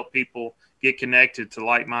try to help people get connected to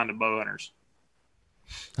like-minded bow hunters.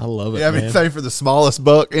 I love it. You have anything for the smallest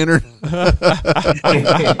buck entered? So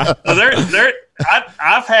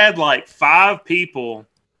I've had like 5 people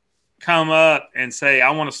come up and say, I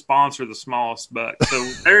want to sponsor the smallest buck. So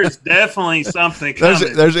there's definitely something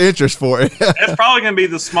coming. There's interest for it. That's probably going to be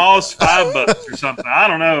the smallest 5 bucks or something. I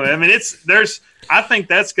don't know. I mean, I think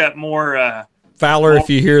that's got more. Fowler, if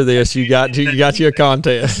you hear this, you got you a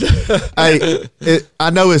contest. Hey, I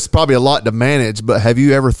know it's probably a lot to manage, but have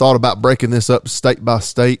you ever thought about breaking this up state by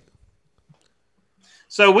state?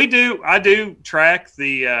 So I do track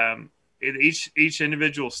the in each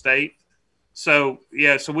individual state. So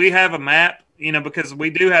so we have a map, because we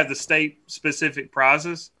do have the state specific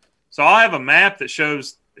prizes. So I'll have a map that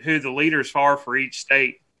shows who the leaders are for each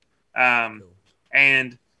state, and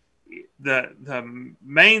the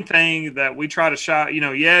main thing that we try to shot,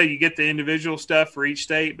 you get the individual stuff for each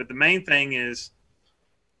state, but the main thing is,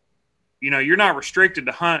 you're not restricted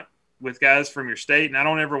to hunt with guys from your state, and I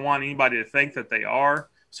don't ever want anybody to think that they are.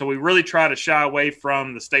 So we really try to shy away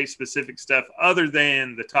from the state-specific stuff other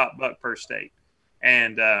than the top buck per state.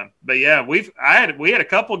 And but yeah, we had a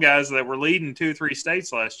couple guys that were leading 2-3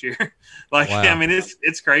 states last year. Wow. I mean,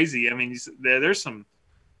 it's crazy. I mean, there's some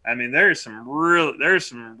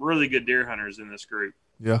really good deer hunters in this group.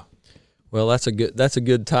 Yeah. Well, that's a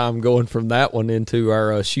good time going from that one into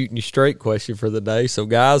our shooting you straight question for the day. So,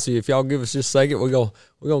 guys, if y'all give us just a second, we're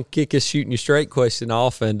gonna kick this shooting you straight question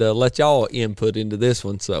off and let y'all input into this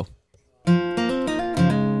one. So,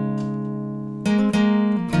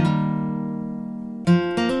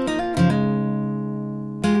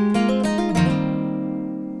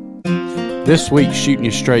 this week's Shooting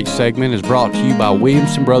You Straight segment is brought to you by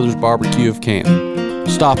Williamson Brothers Barbecue of Canton.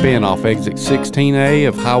 Stop in off exit 16A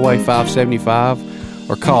of Highway 575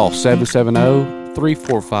 or call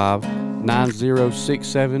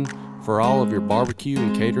 770-345-9067 for all of your barbecue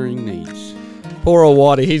and catering needs. Poor old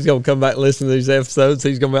Waddy, he's going to come back and listen to these episodes.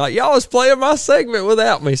 He's going to be like, y'all was playing my segment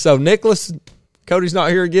without me. So, Nicholas, Cody's not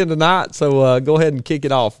here again tonight, so go ahead and kick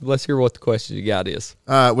it off. Let's hear what the question you got is.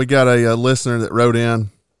 All right, we got a listener that wrote in.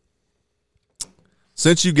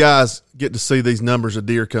 Since you guys get to see these numbers of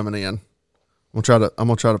deer coming in, I'm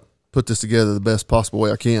gonna try to put this together the best possible way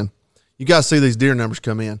I can. You guys see these deer numbers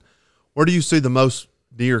come in. Where do you see the most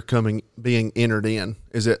deer being entered in?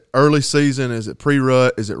 Is it early season? Is it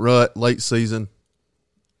pre-rut? Is it rut? Late season?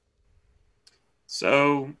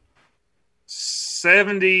 So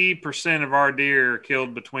 70% of our deer are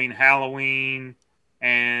killed between Halloween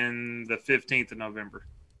and the 15th of November.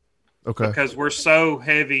 Okay. Because we're so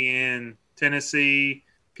heavy in Tennessee.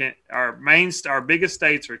 Our biggest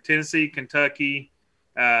states are Tennessee, Kentucky.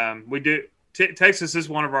 Texas is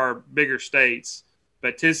one of our bigger states,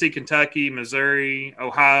 but Tennessee, Kentucky, Missouri,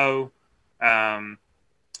 Ohio, the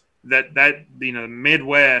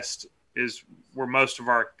Midwest is where most of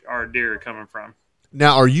our deer are coming from.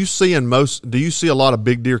 Now, do you see a lot of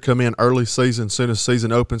big deer come in early season, soon as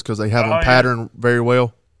season opens, because they have them patterned very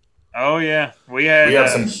well? Oh yeah, we have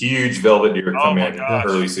some huge velvet deer come in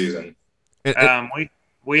early season.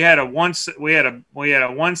 We had a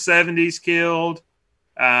 170s killed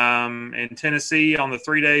in Tennessee on the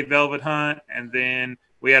 3-day velvet hunt, and then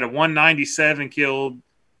we had a 197 killed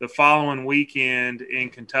the following weekend in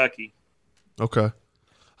Kentucky. Okay.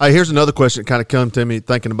 Hey, here's another question that kind of come to me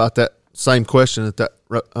thinking about that same question that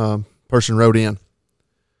person wrote in.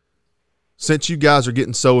 Since you guys are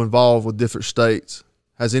getting so involved with different states,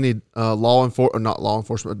 has any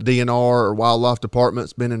DNR or wildlife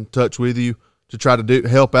departments been in touch with you to try to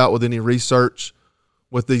help out with any research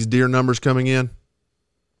with these deer numbers coming in?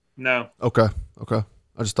 No. Okay. I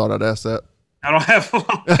just thought I'd ask that. I don't have a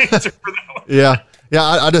long answer for that one. Yeah.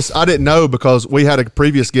 I didn't know, because we had a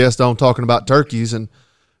previous guest on talking about turkeys, and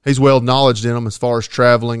he's well knowledged in them as far as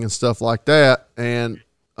traveling and stuff like that. And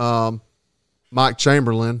Mike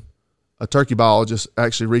Chamberlain, a turkey biologist,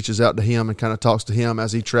 actually reaches out to him and kind of talks to him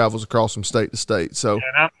as he travels across from state to state. So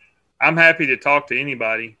I'm happy to talk to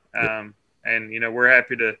anybody. And, we're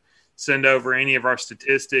happy to send over any of our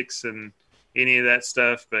statistics and any of that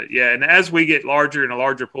stuff. But, yeah, and as we get larger and a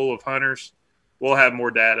larger pool of hunters, we'll have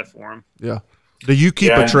more data for them. Yeah. Do you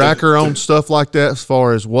keep a tracker on stuff like that as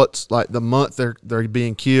far as what's like the month they're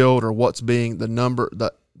being killed, or what's being the number,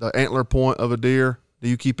 the antler point of a deer? Do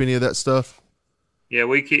you keep any of that stuff?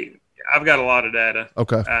 Yeah, I've got a lot of data.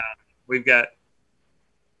 Okay. We've got,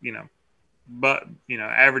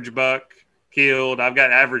 average buck killed. I've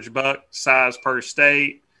got average buck size per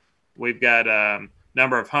state. We've got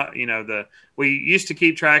number of we used to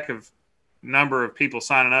keep track of number of people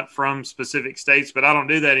signing up from specific states, but I don't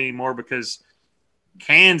do that anymore because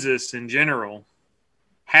Kansas in general,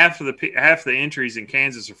 half the entries in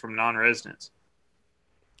Kansas are from non-residents.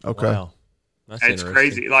 Okay. Wow. It's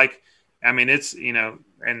crazy. Like, I mean, it's, you know,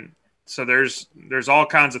 and so there's all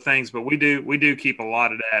kinds of things, but we do keep a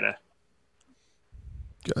lot of data.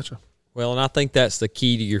 Gotcha. Well, and I think that's the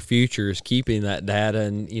key to your future is keeping that data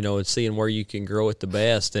and, you know, and seeing where you can grow it the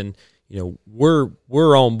best. And, you know,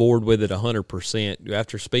 we're on board with it 100%.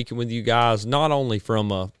 After speaking with you guys, not only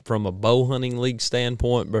from a bow hunting league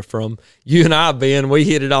standpoint, but from you and I, Ben, we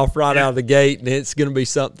hit it off right out of the gate, and it's going to be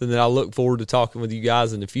something that I look forward to talking with you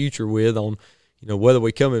guys in the future with on, you know, whether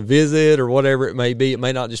we come and visit or whatever it may be. It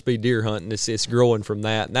may not just be deer hunting. It's growing from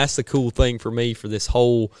that. And that's the cool thing for me for this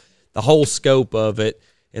the whole scope of it.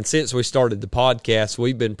 And since we started the podcast,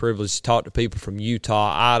 we've been privileged to talk to people from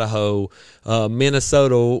Utah, Idaho,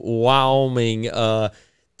 Minnesota, Wyoming,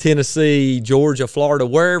 Tennessee, Georgia, Florida,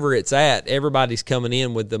 wherever it's at. Everybody's coming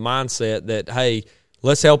in with the mindset that, hey,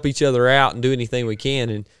 let's help each other out and do anything we can.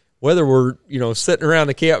 And whether we're, you know, sitting around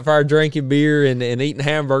the campfire drinking beer and eating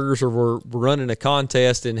hamburgers, or we're running a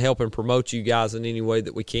contest and helping promote you guys in any way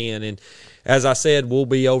that we can. And as I said, we'll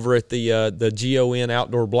be over at the GON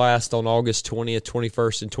Outdoor Blast on August 20th,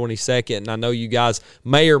 21st, and 22nd. And I know you guys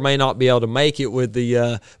may or may not be able to make it with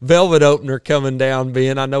the Velvet opener coming down,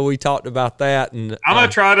 Ben. I know we talked about that. And I'm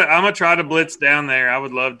gonna try to blitz down there. I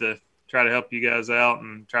would love to try to help you guys out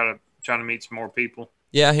and try to meet some more people.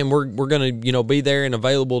 Yeah, and we're going to, you know, be there and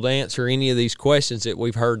available to answer any of these questions that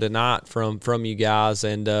we've heard tonight from you guys,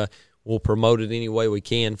 and we'll promote it any way we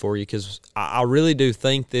can for you, because I really do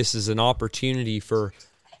think this is an opportunity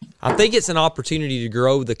I think it's an opportunity to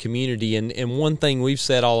grow the community. And one thing we've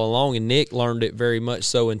said all along, and Nick learned it very much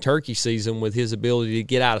so in turkey season with his ability to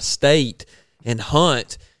get out of state and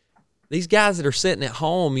hunt. These guys that are sitting at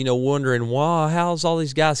home, you know, wondering, wow, how's all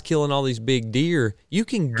these guys killing all these big deer? You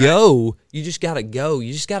can go. You just got to go.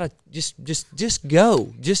 You just got to just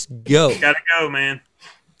go. Just go. Got to go, man.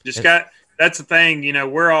 That's the thing. You know,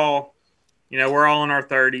 we're all in our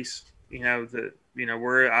 30s.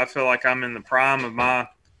 I feel like I'm in the prime of my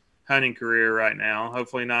hunting career right now.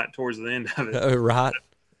 Hopefully not towards the end of it. Right.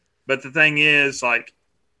 But the thing is, like,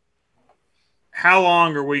 how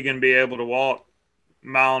long are we going to be able to walk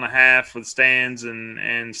mile and a half with stands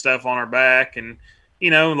and stuff on our back? And, you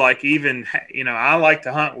know, like, even, you know, I like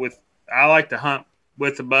to hunt with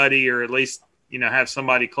a buddy, or at least, you know, have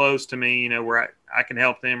somebody close to me, you know, where I can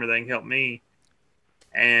help them or they can help me.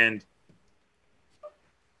 And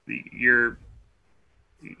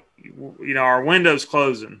our window's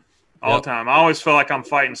closing all the time. I always feel like I'm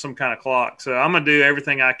fighting some kind of clock. So I'm going to do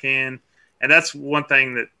everything I can. And that's one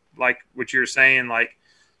thing that, like what you're saying, like,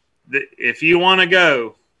 if you want to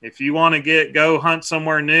go hunt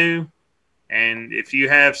somewhere new, and if you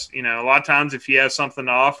have, you know, a lot of times if you have something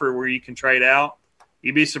to offer where you can trade out,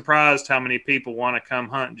 you'd be surprised how many people want to come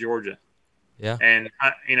hunt Georgia. Yeah. And,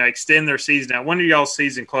 you know, extend their season out. When do y'all's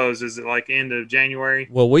season close? Is it like end of January?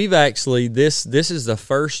 Well, we've actually, this is the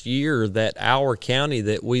first year that our county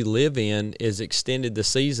that we live in is extended the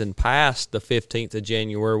season past the 15th of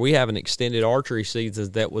January. We have an extended archery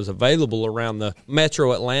season that was available around the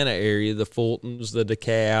metro Atlanta area, the Fultons, the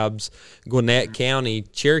DeKalbs, Gwinnett County.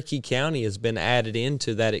 Cherokee County has been added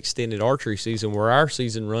into that extended archery season, where our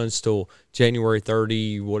season runs till January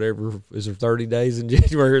 30, whatever, is there 30 days in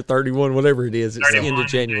January, or 31, whatever it is. It's the end of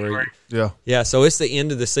January. Yeah, so it's the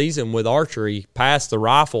end of the season with archery past the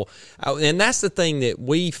rifle. And that's the thing that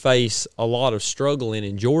we face a lot of struggle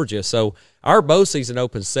in Georgia. So our bow season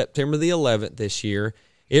opens September the 11th this year.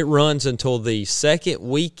 It runs until the second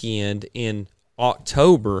weekend in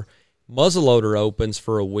October. Muzzleloader opens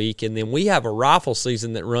for a week, and then we have a rifle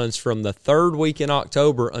season that runs from the third week in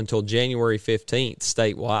October until January 15th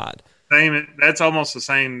statewide. That's almost the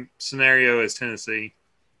same scenario as Tennessee.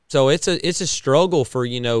 So it's a struggle for,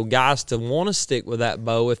 you know, guys to want to stick with that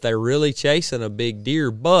bow if they're really chasing a big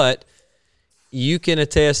deer. But you can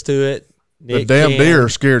attest to it. The damn deer are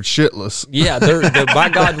scared shitless. Yeah, by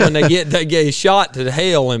God, when they get shot to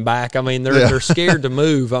hell and back, I mean, they're scared to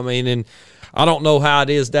move. I mean, and I don't know how it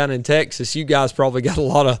is down in Texas. You guys probably got a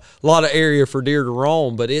lot of area for deer to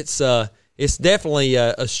roam, but it's definitely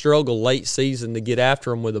a struggle late season to get after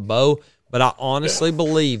them with a bow. But I honestly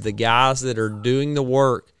believe the guys that are doing the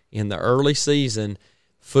work in the early season,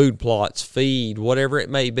 food plots, feed, whatever it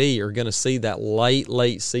may be, are going to see that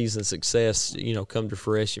late season success, you know, come to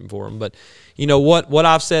fruition for them. But, you know, what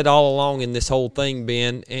I've said all along in this whole thing,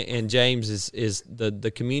 Ben and James, is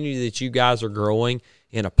the community that you guys are growing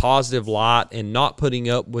in a positive light and not putting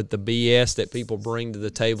up with the BS that people bring to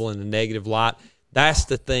the table in a negative light. That's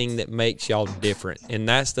the thing that makes y'all different, and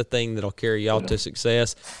that's the thing that'll carry y'all to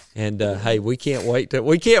success. And hey, we can't wait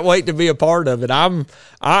to be a part of it.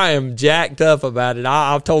 I am jacked up about it.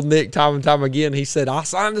 I've told Nick time and time again. He said, "I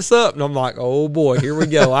signed us up," and I'm like, "Oh boy, here we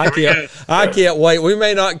go." I can't wait. We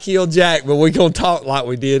may not kill Jack, but we're gonna talk like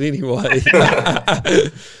we did anyway.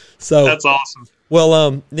 So that's awesome.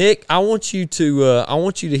 Well, Nick, I want you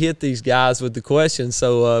to hit these guys with the questions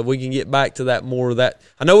so we can get back to that more of that.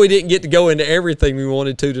 I know we didn't get to go into everything we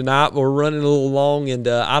wanted to tonight, but we're running a little long, and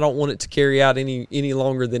I don't want it to carry out any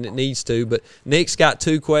longer than it needs to. But Nick's got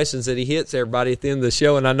 2 questions that he hits everybody at the end of the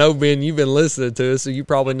show, and I know, Ben, you've been listening to us, so you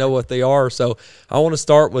probably know what they are. So I want to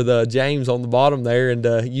start with James on the bottom there, and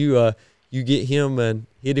you get him and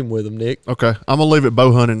hit him with them, Nick. Okay, I'm gonna leave it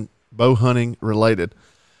bow hunting related.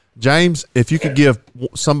 James, if you could give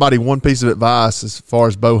somebody one piece of advice as far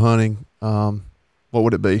as bow hunting, what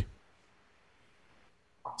would it be?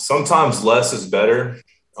 Sometimes less is better.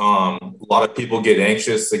 A lot of people get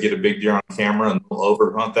anxious. They get a big deer on camera and they'll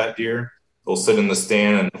overhunt that deer. They'll sit in the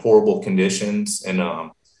stand in horrible conditions.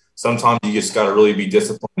 And sometimes you just got to really be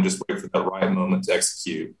disciplined and just wait for that right moment to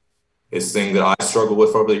execute. It's a thing that I struggled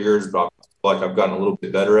with over the years, but I feel like I've gotten a little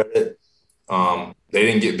bit better at it. They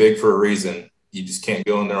didn't get big for a reason. You just can't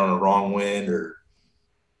go in there on the wrong wind or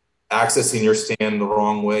accessing your stand the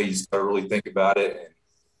wrong way. You just got to really think about it and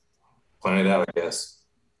plan it out, I guess.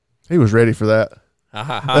 He was ready for that.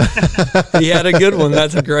 He had a good one.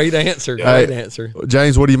 That's a great answer. Great answer.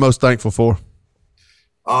 James, what are you most thankful for?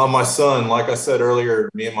 My son, like I said earlier,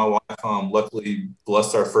 me and my wife luckily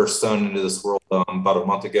blessed our first son into this world about a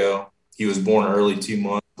month ago. He was born early, 2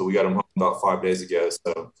 months, but we got him home about 5 days ago.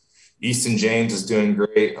 So Easton James is doing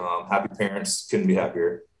great. Happy parents. Couldn't be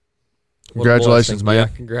happier. Congratulations, man. Yeah,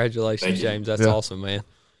 congratulations, James. That's awesome, man.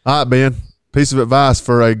 All right, Ben. Piece of advice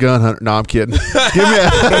for a gun hunter. No, I'm kidding.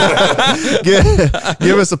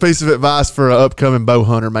 Give us a piece of advice for an upcoming bow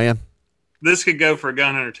hunter, man. This could go for a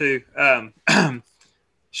gun hunter, too.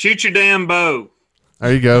 Shoot your damn bow.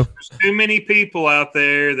 There you go. There's too many people out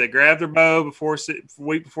there that grab their bow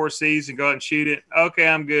week before season, go out and shoot it. Okay,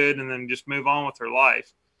 I'm good, and then just move on with their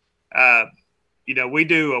life. We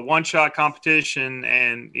do a one-shot competition,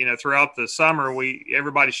 and throughout the summer,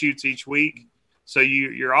 everybody shoots each week. So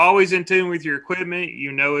you're always in tune with your equipment.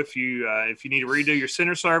 If you need to redo your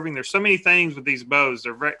center serving, there's so many things with these bows.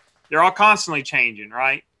 They're all constantly changing,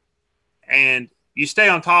 right? And you stay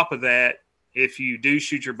on top of that if you do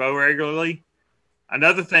shoot your bow regularly.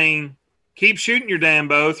 Another thing, keep shooting your damn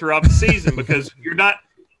bow throughout the season because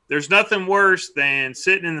there's nothing worse than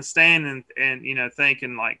sitting in the stand and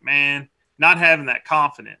thinking like, man, not having that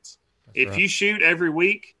confidence. If you shoot every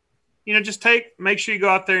week, make sure you go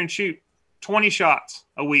out there and shoot 20 shots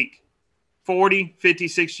a week, 40, 50,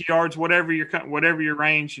 60 yards, whatever your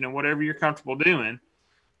range, whatever you're comfortable doing.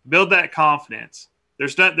 Build that confidence.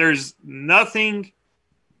 There's nothing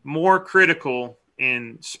more critical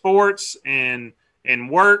in sports and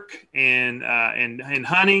work and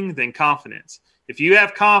hunting than confidence. If you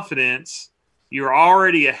have confidence, you're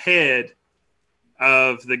already ahead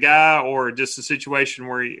of the guy or just a situation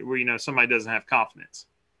where somebody doesn't have confidence.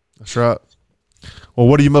 That's right. Well,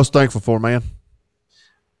 what are you most thankful for, man?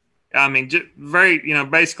 I mean, just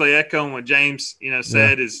basically echoing what James,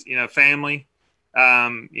 said is, family.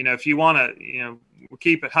 If you want to,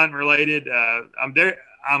 keep it hunting related. I'm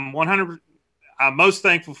most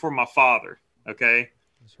thankful for my father. Okay.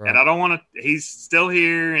 That's right. And I don't want to, he's still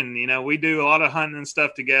here and, we do a lot of hunting and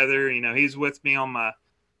stuff together. He's with me on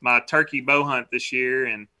my turkey bow hunt this year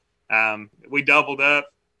and we doubled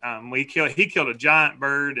up. He killed a giant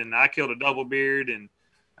bird and I killed a double beard and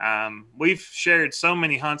we've shared so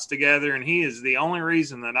many hunts together and he is the only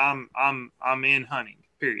reason that I'm in hunting,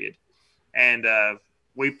 period. And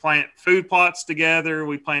we plant food plots together.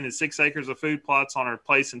 We planted 6 acres of food plots on our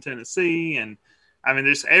place in Tennessee. And I mean,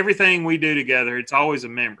 there's everything we do together. It's always a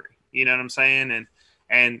memory, you know what I'm saying?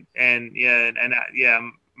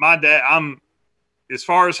 My dad, as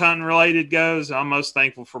far as hunting related goes, I'm most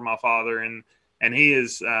thankful for my father and he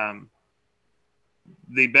is the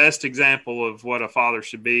best example of what a father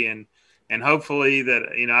should be. And hopefully that,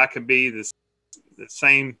 I could be the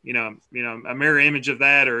same, a mirror image of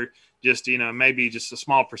that or just, maybe just a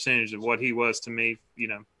small percentage of what he was to me,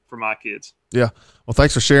 for my kids. Yeah. Well,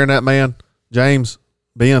 thanks for sharing that, man. James,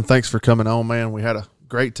 Ben, thanks for coming on, man. We had a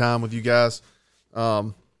great time with you guys.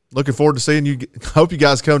 Looking forward to seeing you. Hope you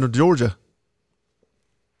guys come to Georgia.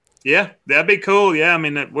 Yeah, that'd be cool. Yeah, I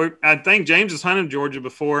mean, I think James has hunted Georgia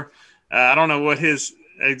before. I don't know what his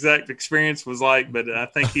exact experience was like, but I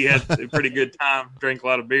think he had a pretty good time, drank a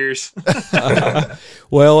lot of beers.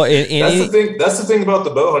 Well, that's the thing about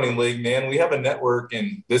the bow hunting league, man. We have a network,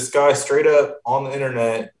 and this guy straight up on the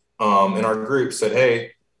internet in our group said,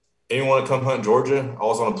 hey, anyone want to come hunt Georgia? I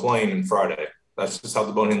was on a plane on Friday. That's just how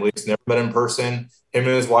the bow hunting league's. Never met in person. Him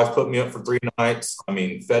and his wife put me up for 3 nights. I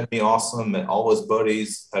mean, fed me awesome, met all his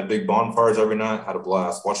buddies, had big bonfires every night, had a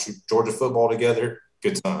blast. Watched Georgia football together.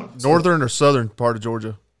 Good time. Northern or southern part of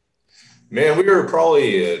Georgia? Man, we were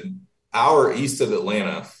probably an hour east of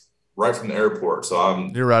Atlanta, right from the airport. So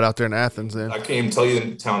You're right out there in Athens then. I can't even tell you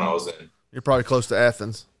the town I was in. You're probably close to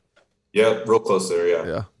Athens. Yep, real close there, yeah.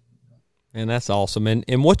 Yeah. And that's awesome.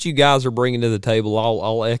 And what you guys are bringing to the table,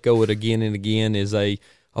 I'll echo it again and again, is a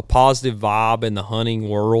positive vibe in the hunting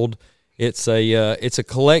world. It's a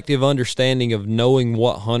collective understanding of knowing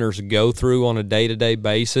what hunters go through on a day-to-day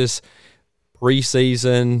basis,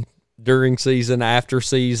 preseason, during season, after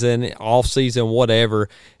season, off season, whatever.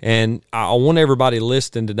 And I want everybody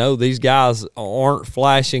listening to know these guys aren't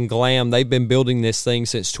flash and glam. They've been building this thing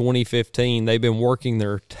since 2015. They've been working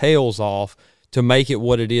their tails off to make it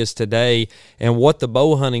what it is today. And what the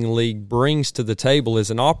Bow Hunting League brings to the table is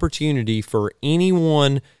an opportunity for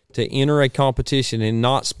anyone to enter a competition and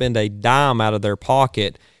not spend a dime out of their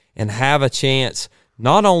pocket and have a chance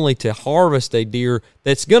not only to harvest a deer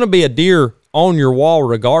that's going to be a deer on your wall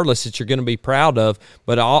regardless that you're going to be proud of,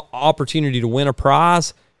 but an opportunity to win a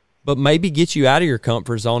prize, but maybe get you out of your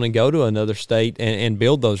comfort zone and go to another state and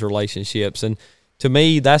build those relationships. And to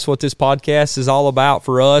me, that's what this podcast is all about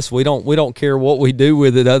for us. We don't care what we do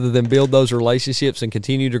with it other than build those relationships and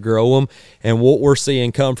continue to grow them. And what we're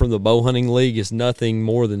seeing come from the Bow Hunting League is nothing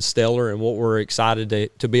more than stellar, and what we're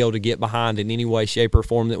excited to be able to get behind in any way, shape, or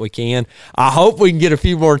form that we can. I hope we can get a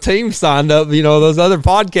few more teams signed up. You know, those other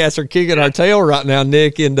podcasts are kicking our tail right now,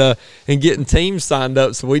 Nick, and getting teams signed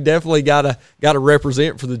up. So we definitely gotta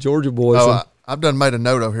represent for the Georgia boys. Oh, I've done made a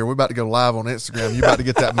note over here. We're about to go live on Instagram. You're about to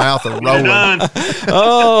get that mouth rolling.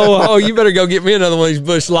 Oh, you better go get me another one of these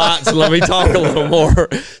bush lights and let me talk a little more.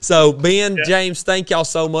 So, Ben, James, thank y'all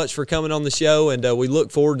so much for coming on the show, and we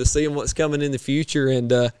look forward to seeing what's coming in the future.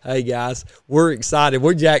 And, hey, guys, we're excited.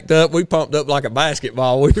 We're jacked up. We pumped up like a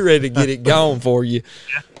basketball. We're ready to get it going for you.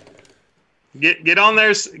 Get on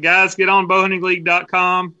there, guys. Get on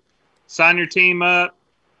bowhuntingleague.com. Sign your team up.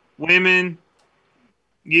 Women,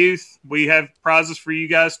 youth, we have prizes for you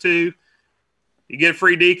guys too. You get a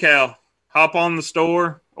free decal. Hop on the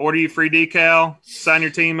store, order your free decal, sign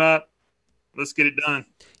your team up. Let's get it done.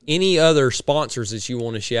 Any other sponsors that you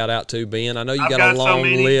want to shout out to, Ben? I know you got a long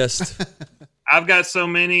list. I've got so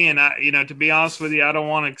many, and to be honest with you, I don't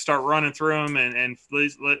want to start running through them and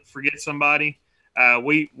please forget somebody.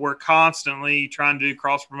 We're constantly trying to do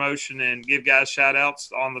cross promotion and give guys shout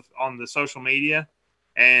outs on the social media.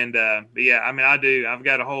 And, but yeah, I mean, I've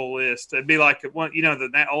got a whole list. It'd be like one,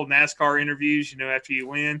 the old NASCAR interviews, after you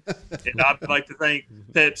win. And I'd like to thank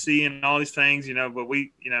Pepsi and all these things, but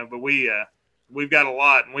we've got a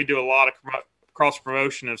lot, and we do a lot of cross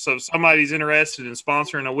promotion. So if somebody's interested in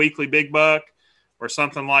sponsoring a weekly big buck or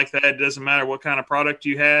something like that, it doesn't matter what kind of product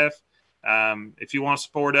you have. If you want to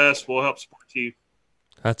support us, we'll help support you.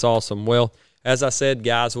 That's awesome. Well, as I said,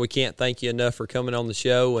 guys, we can't thank you enough for coming on the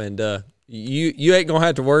show, and, You ain't gonna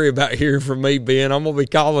have to worry about hearing from me, Ben. I'm gonna be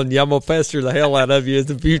calling you. I'm gonna pester the hell out of you in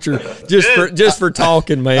the future, just for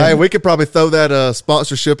talking, man. Hey, we could probably throw that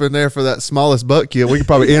sponsorship in there for that smallest buck kill. We could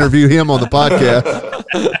probably interview him on the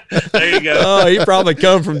podcast. There you go. Oh, he probably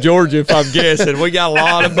come from Georgia, if I'm guessing. We got a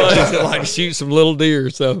lot of buddies that like to shoot some little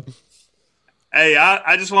deer. So, hey,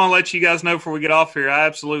 I just want to let you guys know before we get off here, I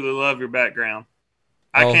absolutely love your background.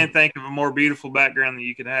 I can't think of a more beautiful background that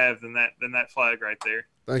you could have than that flag right there.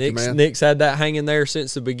 Thank you, man. Nick's had that hanging there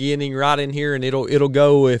since the beginning, right in here, and it'll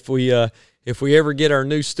go if we ever get our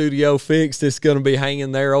new studio fixed. It's going to be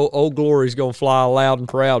hanging there. Old Glory's going to fly loud and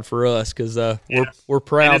proud for us because we're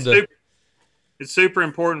proud to. It's super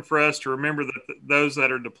important for us to remember that those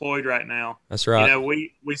that are deployed right now. That's right.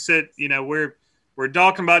 We sit. We're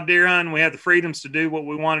talking about deer hunting. We have the freedoms to do what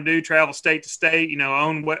we want to do, travel state to state.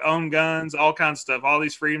 Own guns, all kinds of stuff. All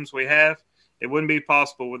these freedoms we have. It wouldn't be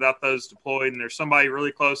possible without those deployed. And there's somebody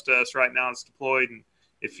really close to us right now that's deployed. And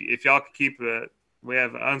if y'all could keep we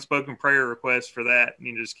have an unspoken prayer request for that.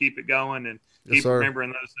 Just keep it going and keep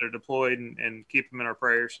remembering those that are deployed and keep them in our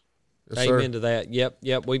prayers. Yes, amen to that.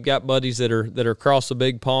 Yep. We've got buddies that are across the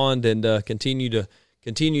big pond and continue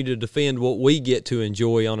continue to defend what we get to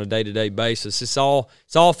enjoy on a day-to-day basis. It's all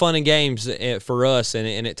fun and games for us,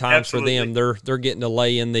 and at times Absolutely. for them, they're getting to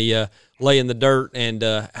lay in the dirt and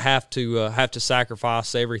have to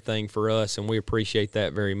sacrifice everything for us, and we appreciate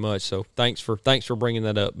that very much. So thanks for bringing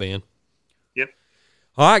that up, Ben. Yep.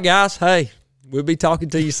 All right, guys. Hey, we'll be talking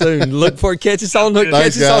to you soon. Look for it. Catch us on the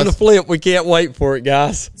guys. flip. We can't wait for it,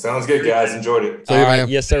 guys. Sounds good, guys. Enjoyed it. See you, All right. man.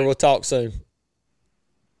 Yes, sir. We'll talk soon.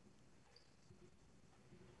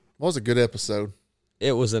 What was a good episode?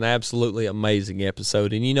 It was an absolutely amazing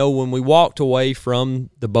episode. And, when we walked away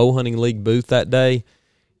from the Bowhunting League booth that day,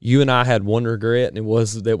 you and I had one regret, and it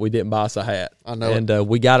was that we didn't buy us a hat. I know. And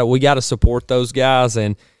we gotta support those guys.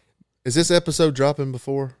 And Is this episode dropping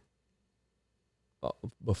before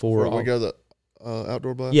before we go to the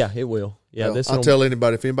outdoor blast? yeah, it will. Yeah, Well, I'll tell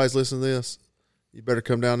anybody, if anybody's listening to this, you better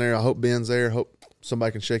come down there. I hope Ben's there. I hope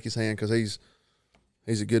somebody can shake his hand because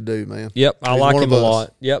he's a good dude, man. Yep, I He's like one him of a us.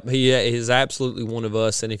 lot. Yep, he is absolutely one of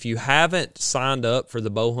us. And if you haven't signed up for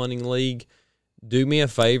the Bowhunting League, do me a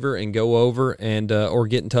favor and go over and or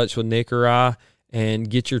get in touch with Nick or I and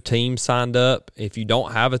get your team signed up. If you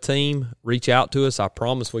don't have a team, reach out to us. I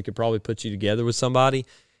promise we could probably put you together with somebody,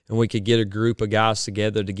 and we could get a group of guys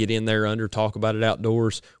together to get in there under Talk About It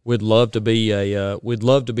Outdoors. We'd love to be a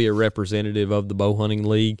representative of the Bowhunting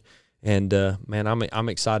League. And man, I'm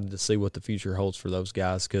excited to see what the future holds for those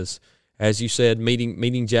guys, because, as you said,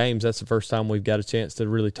 meeting James, that's the first time we've got a chance to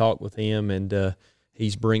really talk with him, and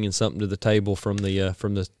he's bringing something to the table from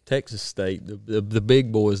the Texas state, the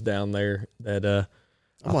big boys down there. That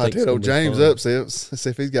I'm gonna hit old James up, see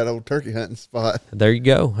if he's got an old turkey hunting spot. There you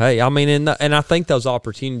go. Hey, I mean, and I think those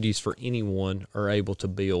opportunities for anyone are able to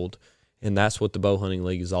build, and that's what the Bowhunting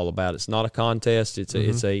League is all about. It's not a contest.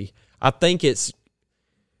 I think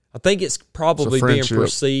it's probably being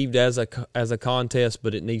perceived as a contest,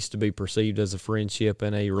 but it needs to be perceived as a friendship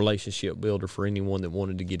and a relationship builder for anyone that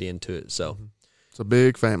wanted to get into it. So It's a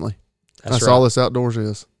big family. That's right. all this outdoors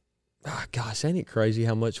is. Oh, gosh, ain't it crazy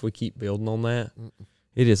how much we keep building on that?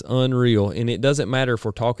 It is unreal, and it doesn't matter if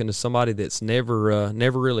we're talking to somebody that's never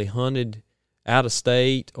really hunted out of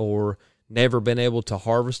state or never been able to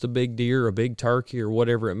harvest a big deer, a big turkey, or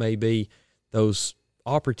whatever it may be. Those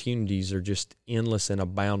opportunities are just endless and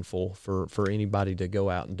aboundful for anybody to go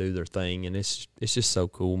out and do their thing, and it's just so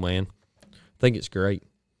cool, man. I think it's great.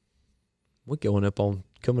 We're coming up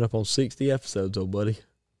on 60 episodes, old buddy.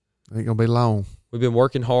 Ain't gonna be long. We've been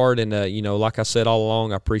working hard, and like I said all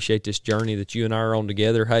along, I appreciate this journey that you and I are on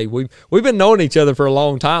together. Hey, we've been knowing each other for a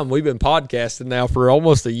long time. We've been podcasting now for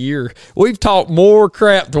almost a year. We've talked more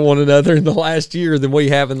crap to one another in the last year than we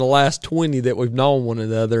have in the last 20 that we've known one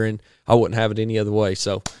another, and I wouldn't have it any other way.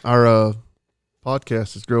 So our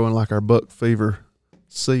podcast is growing like our buck fever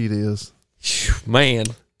seed is. Man,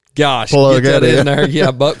 gosh, Plug get that it in there.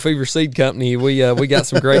 Yeah, Buck Fever Seed Company. We got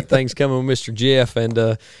some great things coming with Mr. Jeff and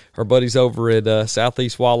our buddies over at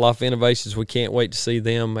Southeast Wildlife Innovations. We can't wait to see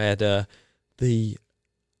them at the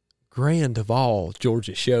grand of all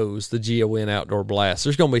Georgia shows, the GON Outdoor Blast.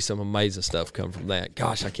 There's going to be some amazing stuff coming from that.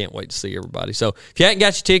 Gosh, I can't wait to see everybody. So if you haven't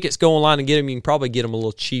got your tickets, go online and get them. You can probably get them a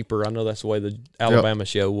little cheaper. I know that's the way the Alabama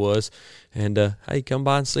show was. And, hey, come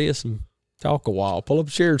by and see us and talk a while. Pull up a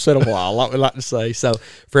chair and sit a while, like we like to say. So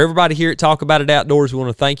for everybody here at Talk About It Outdoors, we want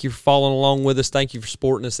to thank you for following along with us. Thank you for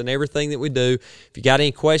supporting us in everything that we do. If you got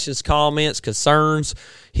any questions, comments, concerns,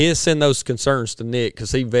 send those concerns to Nick,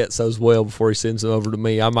 because he vets those well before he sends them over to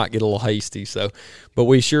me. I might get a little hasty. But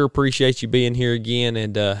we sure appreciate you being here again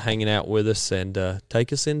and hanging out with us, and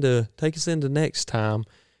take us into next time.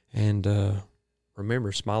 And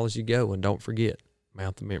remember, smile as you go, and don't forget,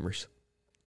 mount the memories.